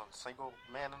down. Single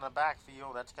man in the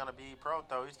backfield. That's going to be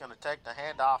Proto. He's going to take the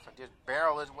handoff and just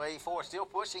barrel his way forward. Still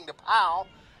pushing the Powell.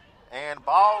 And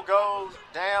ball goes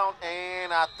down,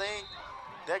 and I think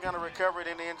they're going to recover it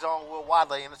in the end zone with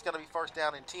Wadley. And it's going to be first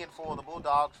down and 10 for the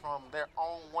Bulldogs from their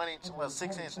own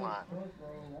 6-inch line.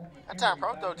 That time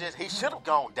Proto he should have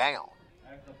gone down.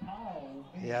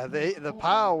 Yeah, the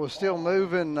pile was still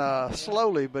moving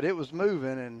slowly, but it was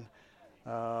moving, and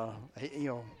a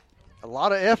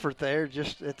lot of effort there.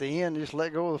 Just at the end, just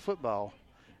let go of the football,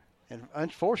 and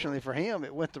unfortunately for him,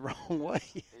 it went the wrong way.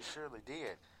 It surely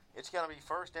did. It's going to be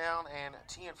first down and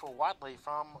 10 for Wadley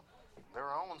from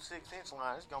their own 6-inch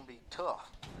line. It's going to be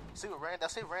tough. See what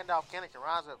Randolph County can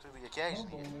rise up to the occasion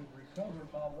here.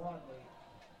 Recovered by Wadley.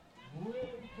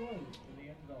 Really close to the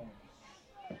end zone.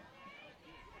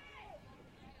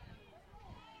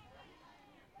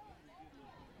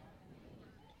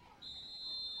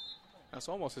 That's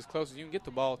almost as close as you can get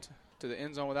the ball to the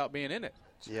end zone without being in it.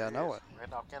 Yeah, I know it.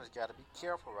 Randolph County's got to be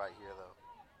careful right here,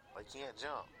 though. They can't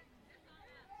jump.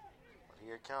 But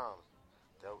here it comes.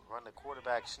 They'll run the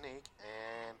quarterback sneak,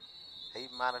 and he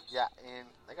might have gotten.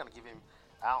 They're going to give him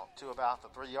out to about the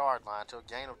 3-yard line to a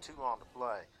gain of 2 on the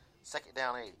play. Second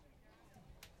down 8.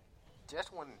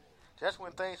 Just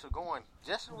when things were going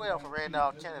just as well for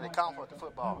Randolph County, they conflict the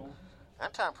football.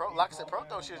 That time, like I said,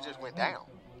 Proto should have just went down.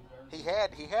 He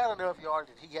had enough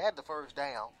yardage. He had the first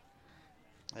down.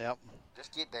 Yep.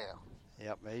 Just get down.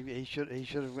 Yep. Maybe he should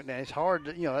have went down. It's hard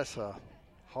to that's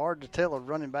hard to tell a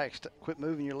running back quit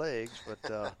moving your legs, but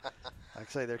like I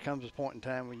say, there comes a point in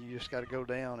time when you just got to go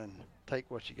down and take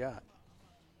what you got.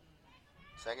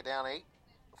 Second down 8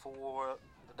 for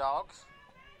the Dogs.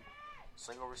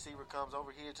 Single receiver comes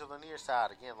over here to the near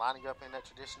side again, lining up in that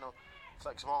traditional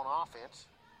flex zone offense.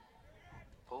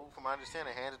 Pulled from under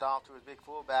center, handed off to his big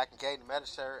fullback, and Caden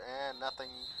Medicer, and nothing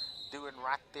doing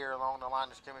right there along the line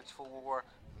of scrimmage for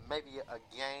maybe a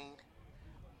gain.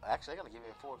 Actually, they're going to give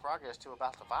him forward progress to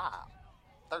about the 5.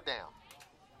 Third down.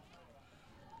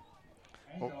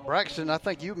 Well, Braxton, I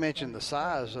think you mentioned the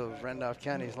size of Randolph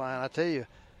County's line. I tell you,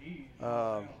 You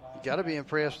got to be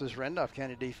impressed with this Randolph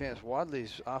County defense.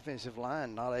 Wadley's offensive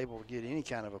line not able to get any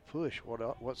kind of a push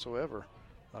whatsoever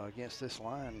against this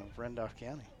line of Randolph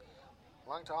County. I'd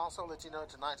like to also let you know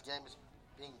tonight's game is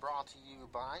being brought to you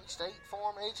by State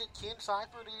Farm agent Kinsey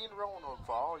in Roanoke.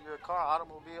 For all your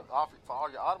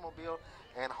automobile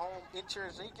and home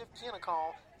insurance needs, give Ken a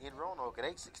call in Roanoke at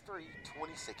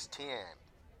 863-2610.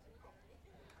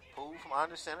 Poole from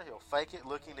under center. He'll fake it,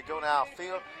 looking to go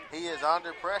downfield. He is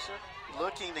under pressure,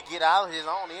 looking to get out of his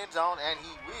own end zone, and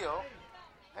he will.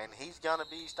 And he's going to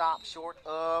be stopped short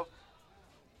of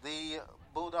the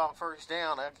Bulldog first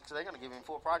down. So they're going to give him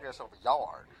full progress over a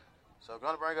yard. So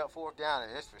going to bring up fourth down,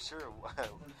 and it's for sure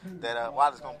that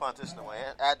Wadley's going to punt this away.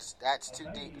 That's too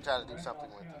deep to try to do something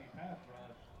with it.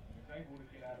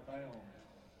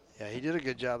 Yeah, he did a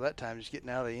good job that time just getting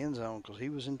out of the end zone because he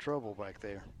was in trouble back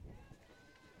there.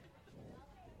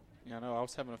 Yeah, I know. I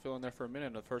was having a feeling there for a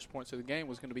minute. The first points of the game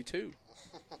was going to be 2.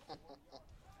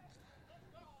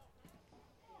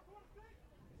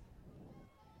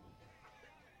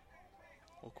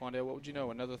 Well, Quandale, what would you know?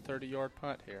 Another 30-yard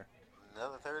punt here.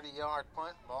 Another 30-yard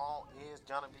punt. Ball is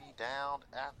going to be down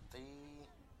at the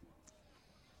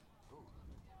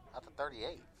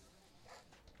 38.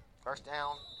 First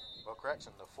down, the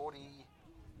 41.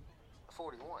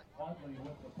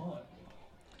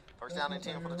 First down and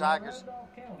 10 for the Tigers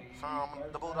from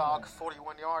the Bulldog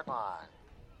 41-yard line.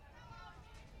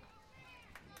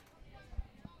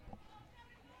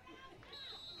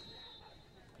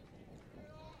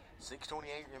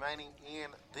 .6:28 remaining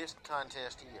in this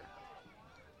contest here.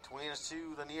 Twins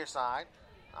to the near side.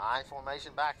 I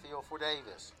formation backfield for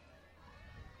Davis.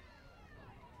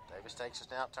 Davis takes a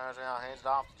snap, turns around, hands it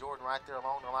off to Jordan right there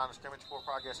along the line of scrimmage for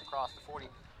progress across the 40.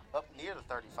 Up near the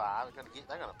 35. They're going to think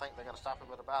they're going to stop him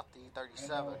at about the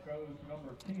 37. And goes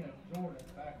number 10, Jordan,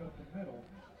 back up the middle.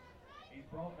 He's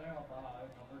brought down by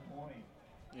number 20.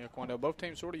 Yeah, Quandale, both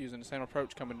teams sort of using the same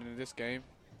approach coming into this game.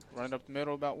 Running up the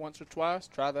middle about once or twice,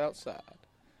 try the outside.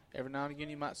 Every now and again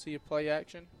you might see a play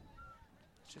action.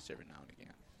 It's just every now and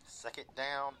again. Second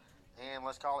down, and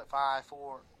let's call it 5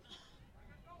 for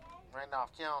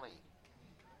Randolph County.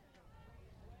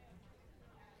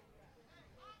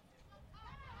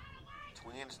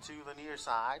 Twins to the near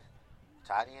side.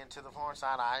 Tight end to the far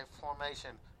side. I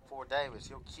formation for Davis.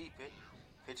 He'll keep it.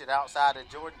 Pitch it outside to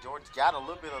Jordan. Jordan's got a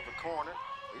little bit of the corner.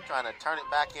 He's trying to turn it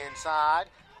back inside.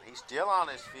 He's still on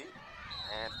his feet.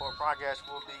 And for progress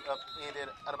will be upended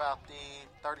at about the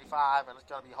 35. And it's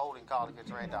going to be holding called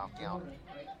against Randolph County.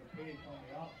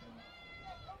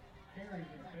 Carries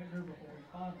the defender before he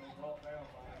finally brought down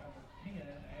by number 10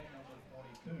 and number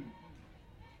 22.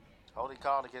 Holding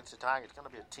called against the Tigers. It's going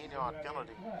to be a 10-yard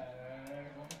penalty.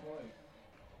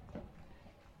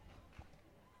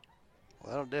 Well,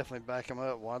 that'll definitely back him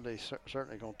up. Wadley's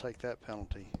certainly going to take that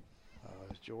penalty.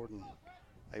 As Jordan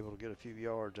able to get a few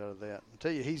yards out of that. I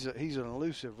tell you, he's an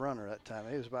elusive runner that time.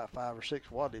 There was about 5 or 6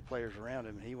 Wadley players around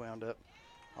him, and he wound up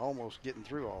almost getting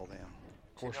through all them.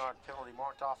 10-yard penalty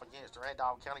marked off against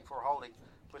Randolph County for holding.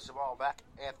 Puts the ball back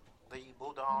at the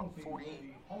Bulldog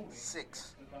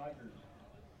 46.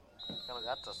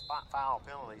 That's a spot foul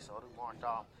penalty, so it'll be marked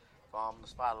off from the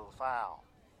spot of the foul.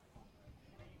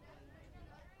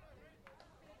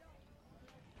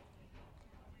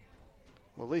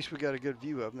 Well, at least we got a good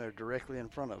view of them. They're directly in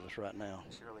front of us right now.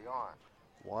 Surely are.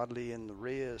 Wadley in the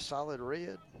red, solid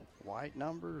red, white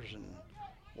numbers and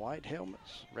white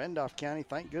helmets. Randolph County,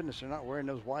 thank goodness they're not wearing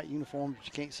those white uniforms that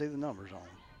you can't see the numbers on.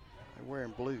 They're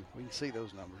wearing blue. We can see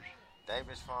those numbers.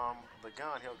 Davis from the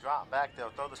gun. He'll drop back.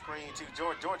 They'll throw the screen to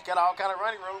George. George got all kind of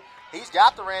running room. He's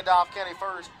got the Randolph County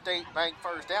State Bank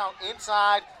first down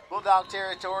inside Bulldog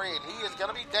territory, and he is going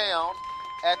to be down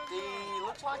at the,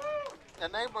 looks like a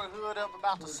neighborhood of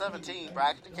about the 17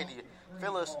 bracket. Can you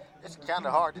feel us? It's kind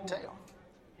of hard to tell.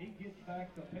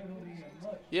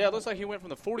 Yeah, it looks like he went from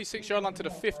the 46-yard line to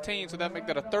the 15, so that make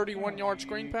that a 31-yard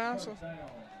screen pass.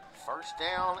 First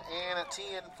down and a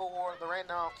 10 for the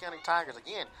Randolph County Tigers.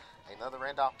 Again, another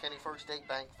Randolph County First State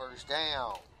Bank first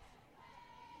down.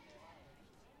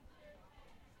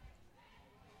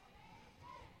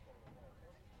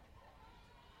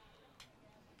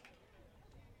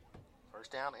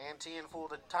 First down and 10 for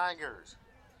the Tigers.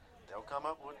 They'll come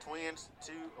up with twins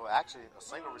to, well, actually a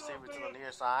single receiver to the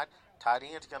near side. Tight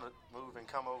end's going to move and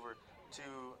come over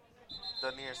to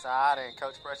the near side, and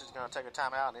Coach Preston's going to take a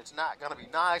timeout, and it's not going to be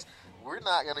nice. We're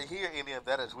not going to hear any of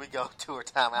that as we go to a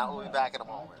timeout. We'll be back in a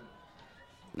moment.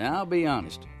 Now, I'll be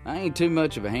honest, I ain't too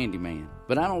much of a handyman,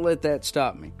 but I don't let that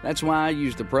stop me. That's why I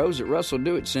use the pros at Russell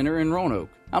Do-It Center in Roanoke.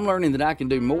 I'm learning that I can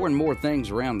do more and more things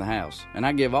around the house, and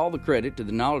I give all the credit to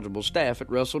the knowledgeable staff at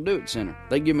Russell Do-It Center.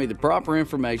 They give me the proper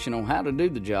information on how to do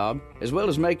the job, as well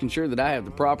as making sure that I have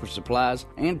the proper supplies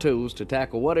and tools to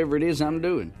tackle whatever it is I'm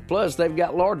doing. Plus, they've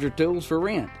got larger tools for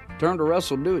rent. Turn to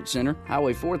Russell Do-It Center,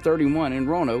 Highway 431 in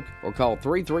Roanoke, or call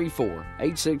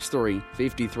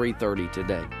 334-863-5330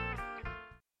 today.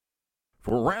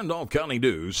 For Randolph County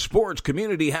news, sports,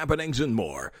 community happenings, and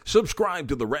more, subscribe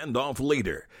to the Randolph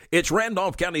Leader. It's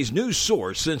Randolph County's news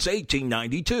source since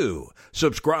 1892.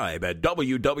 Subscribe at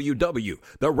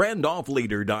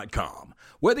www.therandolphleader.com.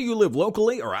 Whether you live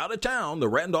locally or out of town, the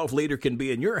Randolph Leader can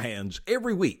be in your hands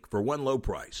every week for one low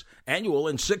price. Annual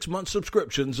and 6-month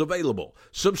subscriptions available.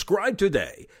 Subscribe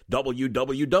today.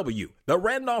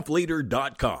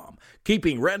 www.therandolphleader.com.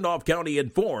 Keeping Randolph County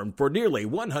informed for nearly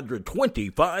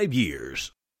 125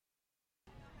 years.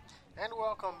 And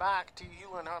welcome back to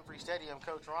Hewlin Humphrey Stadium.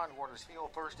 Coach Ron Waters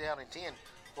field, first down and 10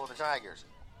 for the Tigers.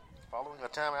 Following a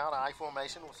timeout, I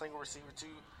formation with single receiver to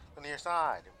the near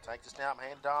side. Take the snap,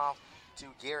 hand it off to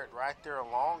Garrett right there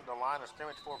along the line of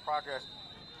scrimmage for progress.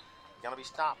 Going to be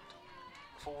stopped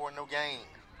for no gain.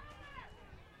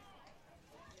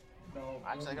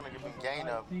 I'd say going to give him a gain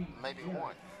of maybe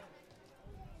one.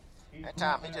 That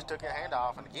time he just took a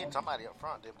handoff, and again somebody up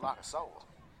front did block a soul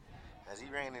as he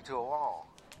ran into a wall.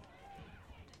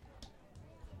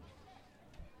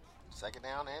 Second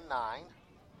down and 9.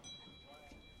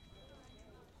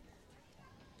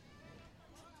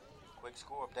 Quick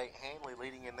score update, Handley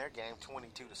leading in their game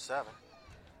 22-7.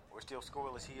 We're still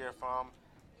scoreless here from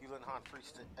Hewlin Humphrey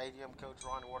Stadium. Coach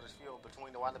Ron Waters field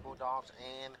between the Wadley Bulldogs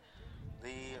and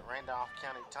the Randolph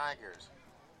County Tigers.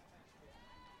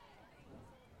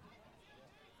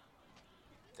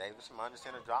 Davis from under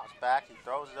center drops back. He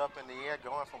throws it up in the air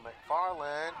going from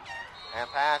McFarland. And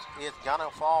pass is going to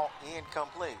fall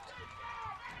incomplete.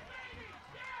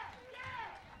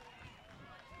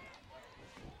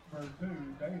 Number 2,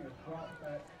 Davis drops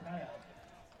that pass.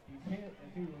 He hit as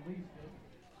he released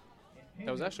it.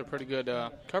 That was actually pretty good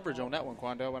coverage on that one,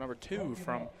 Quandale. Number 2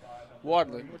 from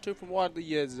Wadley. Number 2 from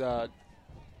Wadley is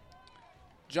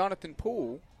Jonathan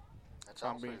Poole. That's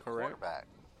also the quarterback.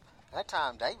 That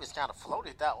time Davis kind of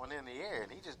floated that one in the air,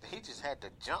 and he just had to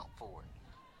jump for it.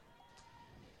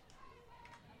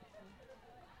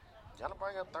 Gonna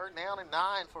bring up third down and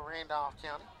 9 for Randolph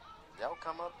County. They'll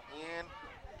come up in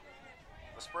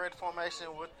the spread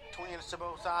formation with twins to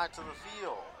both sides of the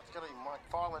field. It's gonna be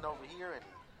McFarland over here and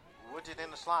Woodgett in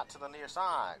the slot to the near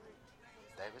side.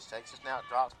 Davis takes a snap,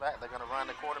 drops back. They're going to run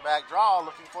the quarterback draw,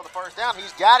 looking for the first down.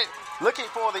 He's got it, looking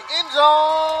for the end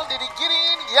zone. Did he get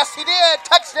in? Yes, he did.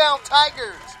 Touchdown,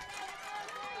 Tigers.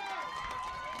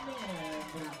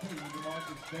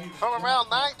 From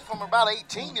around 9th, from about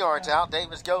 18 yards out,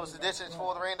 Davis goes the distance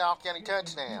for the Randolph County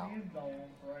touchdown.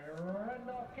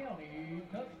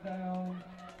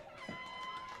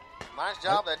 Nice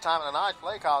job that time, and a nice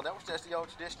play call. That was just the old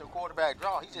traditional quarterback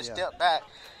draw. He just stepped back.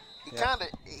 He kind of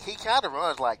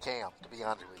runs like Cam, to be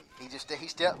honest with you. He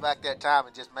stepped back that time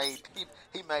and just made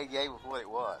yay with what it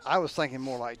was. I was thinking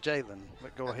more like Jalen,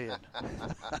 but go ahead.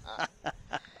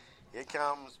 Here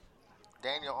comes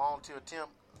Daniel on to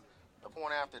attempt the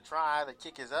point after try. The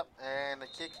kick is up, and the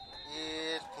kick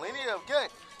is plenty of good.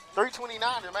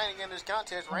 3:29 remaining in this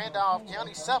contest. Randolph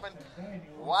County 7,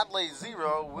 Wadley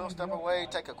 0. We'll step away,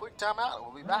 take a quick timeout, and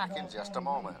we'll be back in just a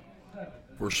moment.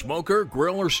 For smoker,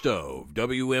 grill, or stove,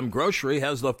 WM Grocery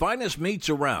has the finest meats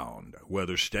around.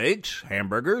 Whether steaks,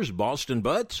 hamburgers, Boston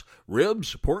butts,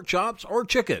 ribs, pork chops, or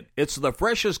chicken, it's the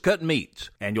freshest cut meats,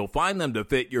 and you'll find them to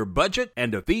fit your budget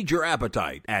and to feed your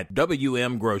appetite at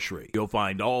WM Grocery. You'll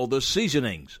find all the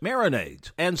seasonings,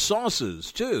 marinades, and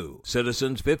sauces, too.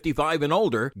 Citizens 55 and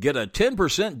older get a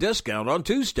 10% discount on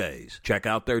Tuesdays. Check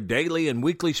out their daily and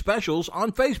weekly specials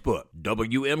on Facebook.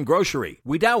 WM Grocery,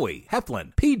 Wedowee,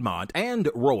 Heflin, Piedmont, and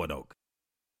Roanoke.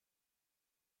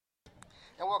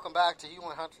 And welcome back to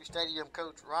Hewlin Humphrey Stadium.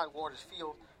 Coach Ron Waters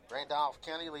field. Randolph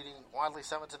County leading Wadley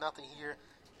 7-0 here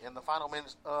in the final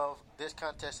minutes of this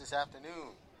contest this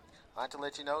afternoon. I'd like to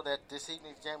let you know that this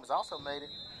evening's game is also made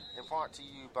in part to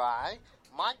you by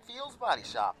Mike Fields Body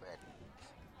Shop at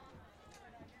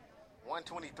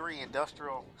 123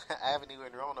 Industrial Avenue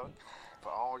in Roanoke for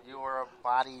all your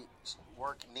body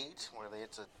work needs, whether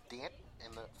it's a dent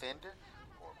in the fender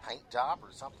or a paint job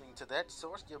or something to that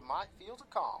source. Give Mike Fields a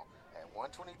call at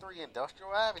 123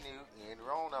 Industrial Avenue in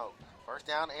Roanoke. First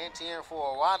down and 10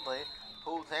 for Wadley.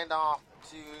 Pulls handoff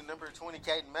to number 20,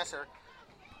 Caden Messer,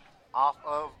 off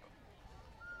of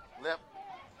left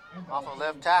off of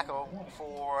left tackle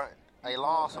for a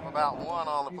loss of about 1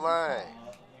 on the play.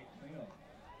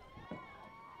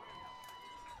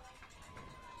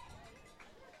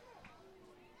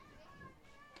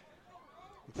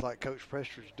 Looks like Coach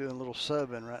Prester's doing a little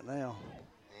subbing right now.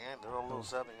 Yeah, they're a little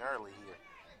subbing early here.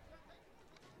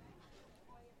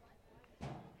 How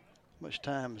much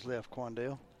time is left,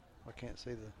 Quandale? I can't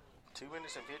see the... 2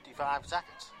 minutes and 55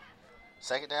 seconds.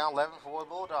 Second down, 11 for the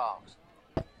Bulldogs.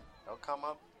 They'll come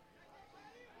up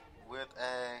with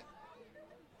a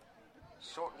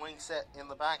short wing set in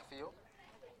the backfield.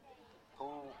 Who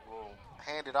will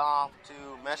hand it off to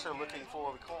Messer looking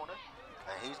for the corner.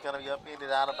 And he's going to be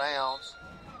upended out of bounds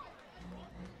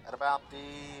at about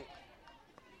the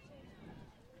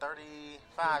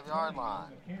 35-yard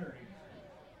line.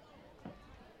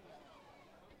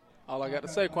 All I got to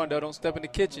say, Quando, don't step in the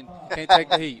kitchen. Can't take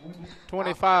the heat.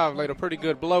 25 laid a pretty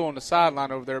good blow on the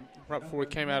sideline over there right before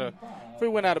we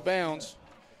went out of bounds.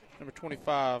 Number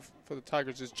 25 for the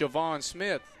Tigers is Javon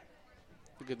Smith.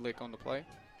 A good lick on the play.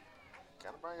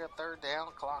 Got to bring up third down.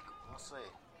 Clock, let's see.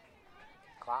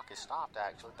 Clock is stopped,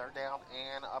 actually. Third down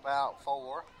and about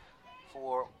 4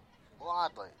 for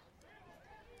Wadley.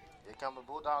 Here come the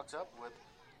Bulldogs up with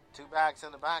 2 backs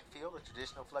in the backfield, a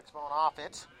traditional flexbone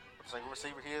offense. Single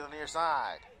receiver here on the near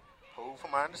side. Pull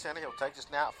from under center. He'll take the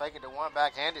snap, fake it to one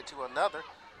back, hand it to another,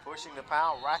 pushing the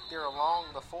pile right there along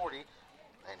the 40.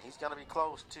 And he's going to be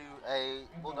close to a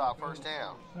Bulldog first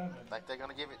down. I think they're going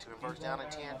to give it to him. First down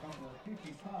and 10.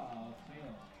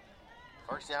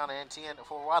 First down and 10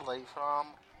 for Wadley from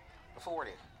the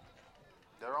 40.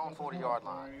 Their own 40-yard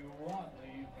line.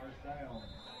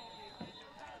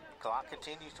 Clock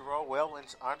continues to roll well.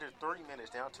 It's under 3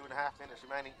 minutes, down 2.5 minutes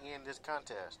remaining in this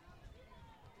contest.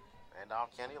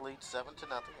 Randolph County leads 7-0.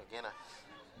 Again,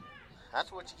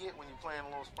 that's what you get when you're playing a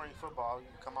little spring football. You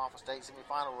come off a state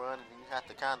semifinal run, and you have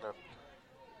to kind of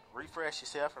refresh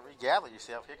yourself and regather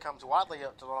yourself. Here comes Wadley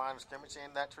up to the line of scrimmage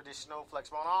in that traditional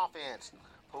flexbone offense.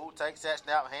 Poole takes that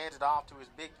snap, hands it off to his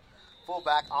big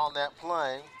fullback on that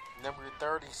play, number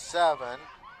 37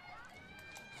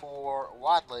 for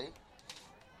Wadley.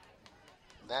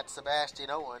 That's Sebastian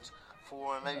Owens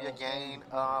for maybe a gain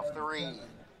of 3.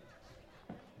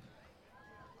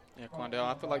 Yeah, Quandale,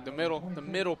 I feel like the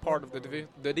middle part of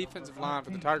the defensive line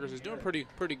for the Tigers is doing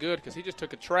pretty good because he just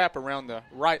took a trap around the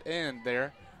right end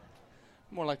there.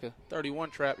 More like a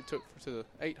 31 trap he took to the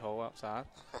 8-hole outside.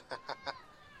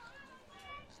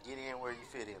 Get in where you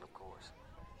fit in, of course.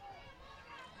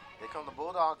 Here come the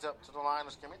Bulldogs up to the line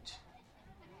of scrimmage.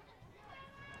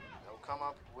 They'll come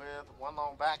up with one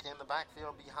long back in the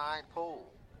backfield behind Poole.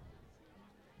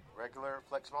 Regular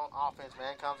flexbone offense,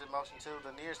 man comes in motion to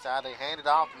the near side. They hand it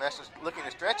off. Messer's looking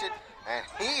to stretch it, and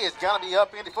he is going to be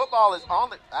up in the football. Is on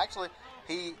the actually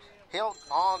he held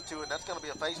on to it. That's going to be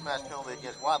a face mask penalty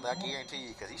against Wadley, I guarantee you,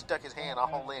 because he stuck his hand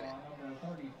all in it.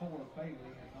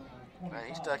 And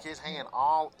he stuck his hand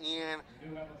all in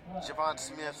Javon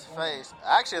Smith's face.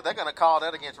 Actually, they're going to call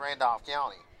that against Randolph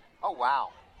County. Oh, wow.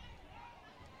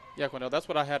 Yeah, Quindell, that's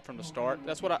what I had from the start.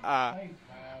 That's what I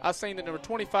seen that number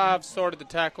 25 started the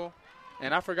tackle,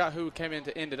 and I forgot who came in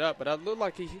to end it up, but it looked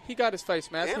like he got his face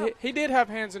mask. He did have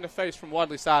hands in the face from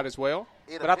Wadley's side as well,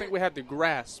 but I think we had the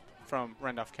grasp from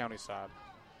Randolph County's side.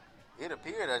 It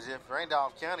appeared as if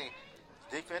Randolph County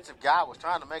defensive guy was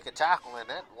trying to make a tackle, and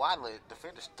that Wadley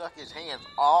defender stuck his hands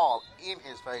all in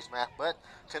his face mask. But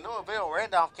to no avail,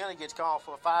 Randolph County gets called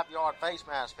for a 5-yard face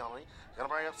mask penalty. Going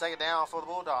to bring up second down for the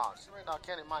Bulldogs. Randolph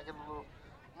County might get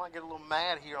a little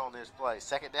mad here on this play.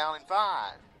 Second down and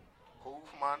 5. Pull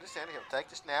from under center. He'll take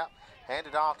the snap, hand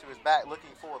it off to his back, looking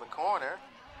for the corner,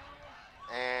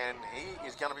 and he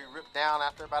is going to be ripped down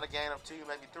after about a gain of 2,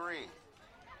 maybe 3.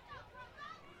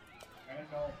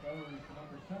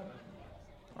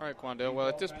 All right, Quandale. Well,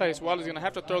 at this pace, Wadley's going to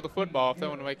have to throw the football if they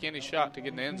want to make any shot to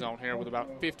get in the end zone here with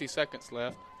about 50 seconds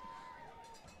left.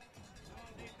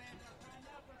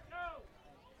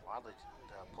 Wadley,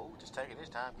 Poole just taking his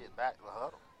time to get back to the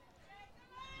huddle.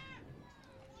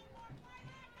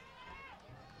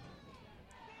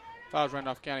 If I was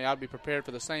Randolph County, I'd be prepared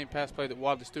for the same pass play that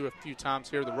Wadley's threw a few times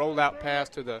here, the rollout pass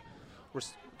to the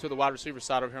wide receiver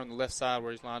side over here on the left side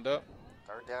where he's lined up.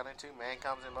 Third down and 2. Man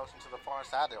comes in motion to the far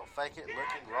side. They'll fake it,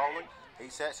 looking, rolling. He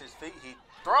sets his feet. He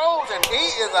throws, and he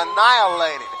is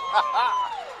annihilated.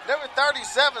 Number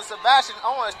 37, Sebastian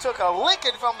Owens, took a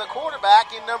licking from the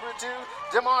quarterback in number 2,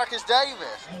 DeMarcus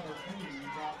Davis.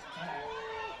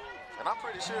 And I'm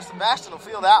pretty sure Sebastian will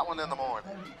feel that one in the morning.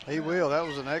 He will. That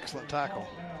was an excellent tackle.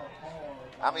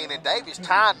 I mean, and Davis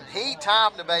timed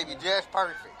the baby just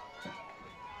perfect.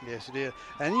 Yes, he did.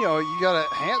 And, you got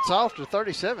a hands off to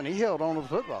 37. He held on to the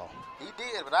football. He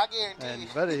did, but I guarantee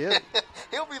But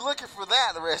he'll be looking for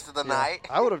that the rest of the night.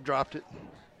 I would have dropped it.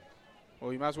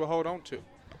 Well, you might as well hold on to it.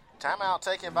 Timeout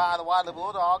taken by the Wadley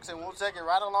Bulldogs, and we'll take it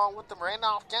right along with them.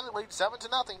 Randolph County lead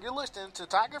 7-0. You're listening to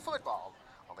Tiger Football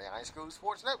on the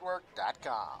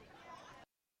highschoolsportsnetwork.com.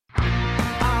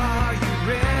 Are you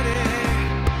ready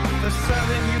for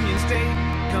Southern Union State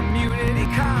Community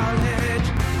College?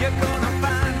 You're gonna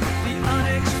find the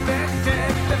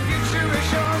unexpected. The future is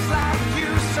yours like you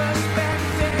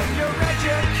suspected. Your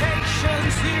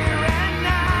education's here and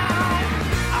now.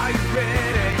 Are you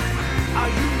ready? Are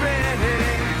you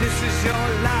ready? This is your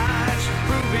life's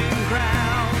proving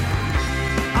ground.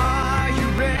 Are you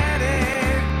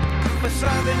ready for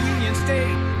Southern Union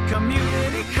State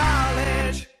Community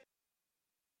College?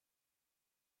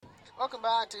 Welcome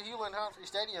back to Hewlin-Humphrey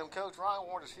Stadium. Coach Ryan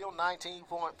Waters Field,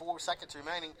 19.4 seconds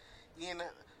remaining in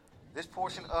this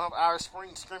portion of our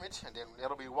spring scrimmage. And then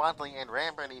it'll be Wadley and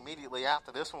Rambert immediately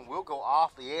after this one. We'll go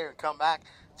off the air and come back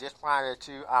just prior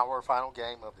to our final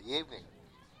game of the evening.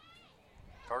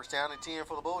 First down and 10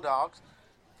 for the Bulldogs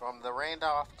from the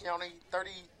Randolph County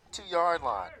 32-yard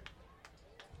line.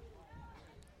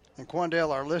 And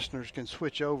Quandale, our listeners can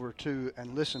switch over to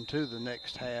and listen to the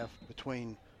next half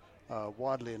between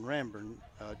Wadley and Ramburn.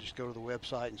 Just go to the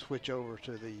website and switch over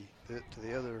to the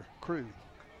other crew.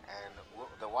 And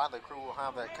the Wadley crew will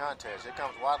have that contest. Here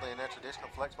comes Wadley in their traditional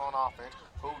flex bone offense.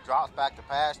 Who drops back to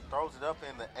pass, throws it up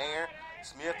in the air.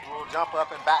 Smith will jump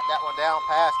up and back that one down.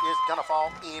 Pass is going to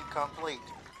fall incomplete.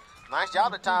 Nice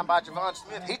job at time by Javon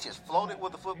Smith. He just floated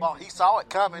with the football. He saw it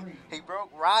coming. He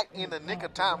broke right in the nick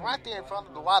of time, right there in front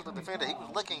of the Wadley defender. He was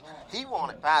looking. He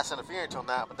wanted pass interference on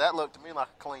that, but that looked to me like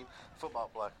a clean football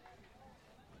play.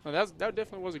 Well, that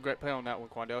definitely was a great play on that one,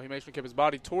 Quandale. He made sure to keep his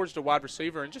body towards the wide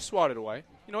receiver and just swat it away.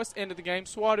 You know, it's the end of the game.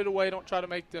 Swat it away. Don't try to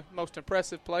make the most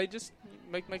impressive play. Just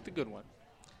make the good one.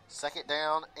 Second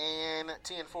down and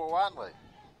 10 for Wadley.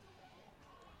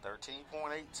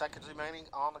 13.8 seconds remaining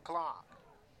on the clock.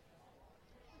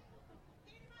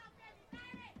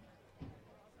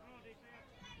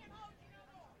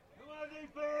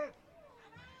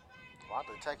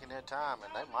 Wadley taking their time,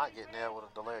 and they might get nailed with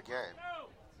a delayed game.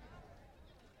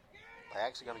 They're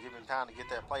actually going to give him time to get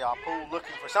that playoff pool,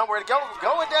 looking for somewhere to go.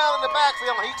 Going down in the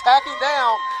backfield, and he's tacking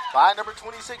down by number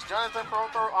 26, Jonathan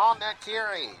Prother, on that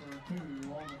carry. On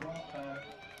the drop back,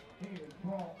 he is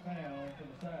brought down to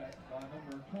the sack by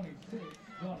number 26,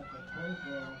 Jonathan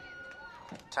Prother.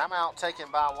 Timeout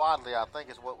taken by Wadley, I think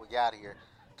is what we got here.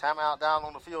 Timeout down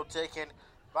on the field taken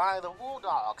by the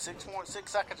Bulldogs. 6.6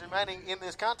 seconds remaining in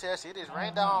this contest. It is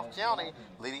Randolph County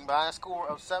leading by a score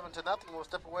of 7-0. We'll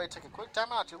step away and take a quick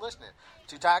timeout. You're listening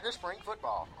to Tiger Spring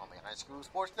Football on the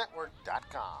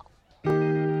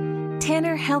highschoolsportsnetwork.com.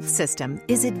 Tanner Health System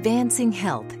is advancing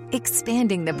health,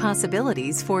 expanding the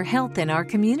possibilities for health in our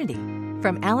community.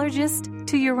 From allergist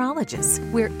to urologist,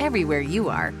 we're everywhere you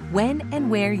are, when and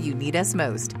where you need us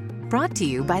most. Brought to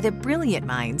you by the brilliant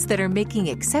minds that are making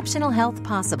exceptional health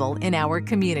possible in our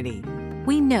community.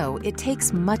 We know it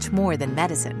takes much more than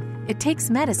medicine. It takes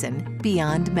medicine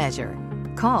beyond measure.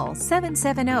 Call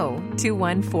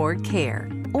 770-214-CARE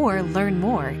or learn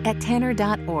more at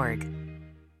tanner.org.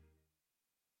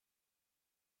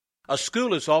 A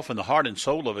school is often the heart and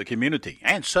soul of a community,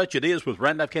 and such it is with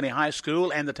Randolph County High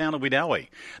School and the town of Wadley.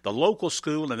 The local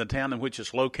school and the town in which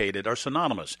it's located are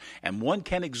synonymous, and one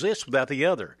can't exist without the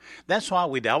other. That's why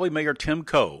Wadley Mayor Tim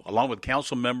Coe, along with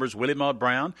council members Willie Maud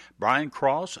Brown, Brian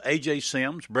Cross, A.J.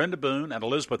 Sims, Brenda Boone, and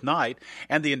Elizabeth Knight,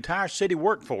 and the entire city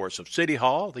workforce of City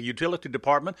Hall, the Utility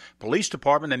Department, Police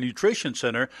Department, and Nutrition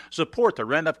Center support the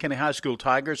Randolph County High School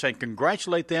Tigers and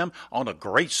congratulate them on a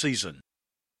great season.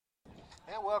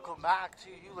 And welcome back to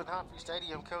Hewlin-Humphrey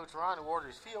Stadium. Coach Ryan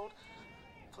Waters Field.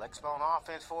 Flexbone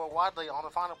offense for Wadley on the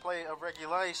final play of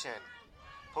regulation.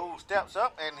 Poole steps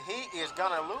up, and he is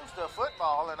going to lose the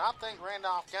football, and I think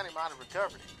Randolph County might have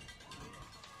recovered it.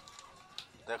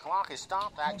 The clock is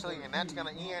stopped, actually, and that's going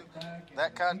to end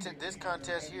this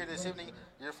contest here this evening.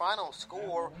 Your final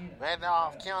score,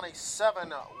 Randolph County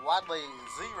 7, Wadley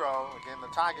 0. Again, the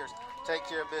Tigers take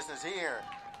care of business here.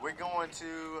 We're going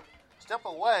to step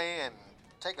away and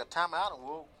take a timeout, and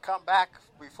we'll come back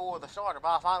before the start of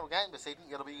our final game this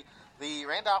evening. It'll be the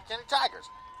Randolph County Tigers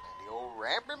and the old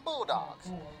Rambling Bulldogs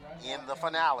in the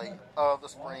finale of the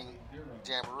spring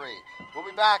jamboree. We'll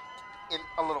be back in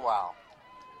a little while.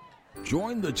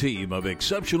 Join the team of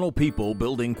exceptional people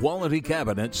building quality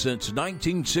cabinets since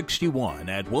 1961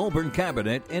 at Wilburn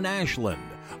Cabinet in Ashland.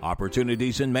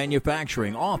 Opportunities in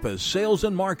manufacturing, office, sales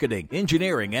and marketing,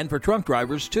 engineering, and for truck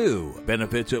drivers too.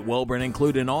 Benefits at Wilburn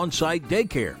include an on-site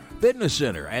daycare, Fitness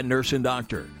Center and Nurse and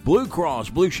Doctor, Blue Cross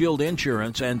Blue Shield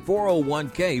Insurance, and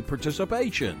 401k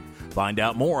participation. Find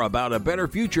out more about a better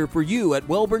future for you at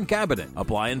Welborn Cabinet.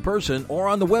 Apply in person or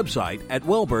on the website at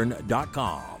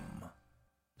welborn.com.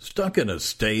 Stuck in a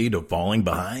state of falling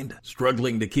behind?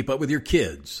 Struggling to keep up with your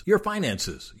kids, your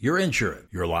finances, your insurance,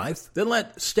 your life? Then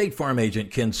let State Farm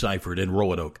agent Ken Seifert in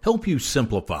Roanoke help you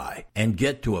simplify and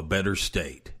get to a better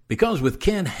state. Because with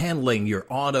Ken handling your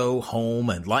auto, home,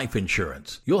 and life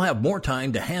insurance, you'll have more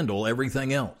time to handle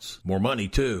everything else. More money,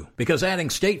 too. Because adding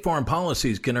State Farm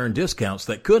policies can earn discounts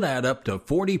that could add up to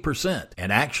 40%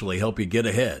 and actually help you get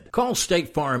ahead. Call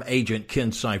State Farm agent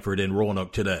Ken Seifert in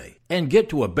Roanoke today and get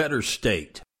to a better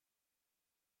state.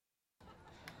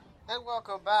 And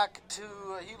welcome back to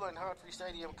Hewlett Humphrey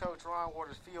Stadium. Coach Ron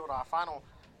Waters Field, our final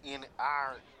in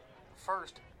our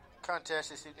first contest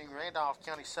this evening. Randolph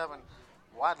County 7,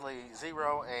 Wadley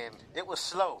 0, and it was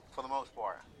slow for the most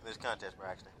part, this contest,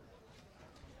 Braxton.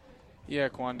 Yeah,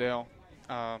 Quandale.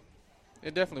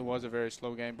 It definitely was a very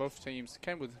slow game. Both teams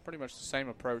came with pretty much the same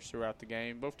approach throughout the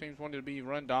game. Both teams wanted to be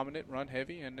run dominant, run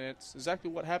heavy, and it's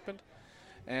exactly what happened.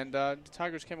 And the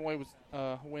Tigers came away with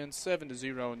a win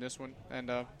 7-0 in this one. And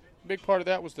a big part of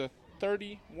that was the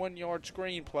 31-yard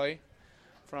screen play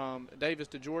from Davis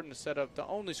to Jordan to set up the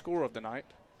only score of the night.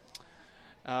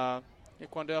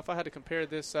 Quandale, if I had to compare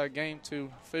this game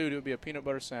to food, it would be a peanut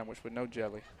butter sandwich with no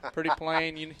jelly. Pretty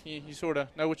plain. You sort of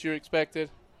know what you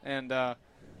expected, and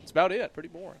it's about it. Pretty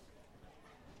boring.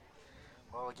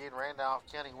 Well, again,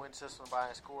 Randolph County wins this one by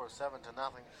a score of 7-0.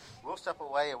 We'll step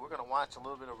away, and we're going to watch a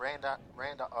little bit of Ranburne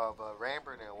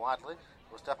and Wadley.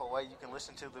 We'll step away. You can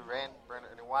listen to the Ranburne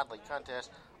and Wadley contest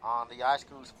on the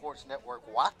iSchool Sports Network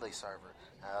Wadley server.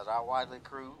 As our Wadley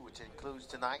crew, which includes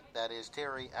tonight, that is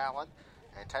Terry Allen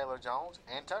and Taylor Jones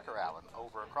and Tucker Allen.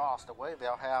 Over across the way,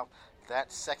 they'll have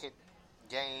that second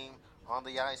game on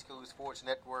the iSchool Sports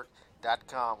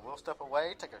Network.com. We'll step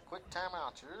away, take a quick time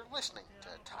out. You're listening to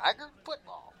Tiger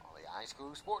Football on the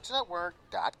iSchool Sports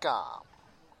Network.com.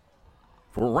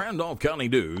 For Randolph County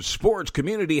news, sports,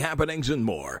 community happenings, and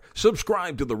more,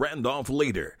 subscribe to the Randolph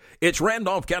Leader. It's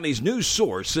Randolph County's news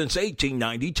source since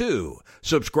 1892.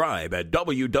 Subscribe at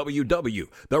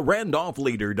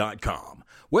www.therandolphleader.com.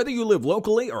 Whether you live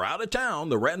locally or out of town,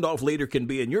 the Randolph Leader can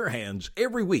be in your hands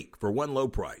every week for one low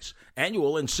price.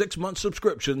 Annual and 6-month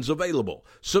subscriptions available.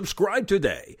 Subscribe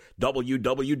today.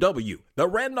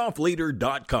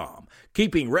 www.therandolphleader.com.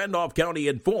 Keeping Randolph County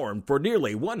informed for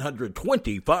nearly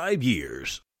 125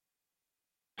 years.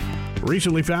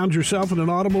 Recently found yourself in an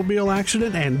automobile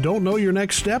accident and don't know your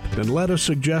next step? Then let us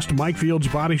suggest Mike Field's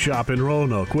Body Shop in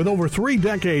Roanoke. With over 3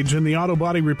 decades in the auto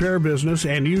body repair business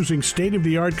and using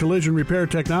state-of-the-art collision repair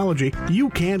technology,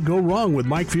 you can't go wrong with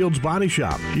Mike Field's Body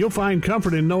Shop. You'll find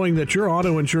comfort in knowing that your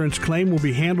auto insurance claim will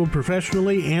be handled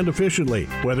professionally and efficiently.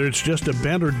 Whether it's just a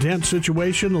bent or dent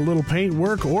situation, a little paint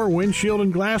work, or windshield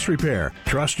and glass repair,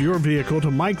 trust your vehicle to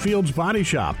Mike Field's Body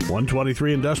Shop,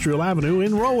 123 Industrial Avenue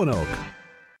in Roanoke.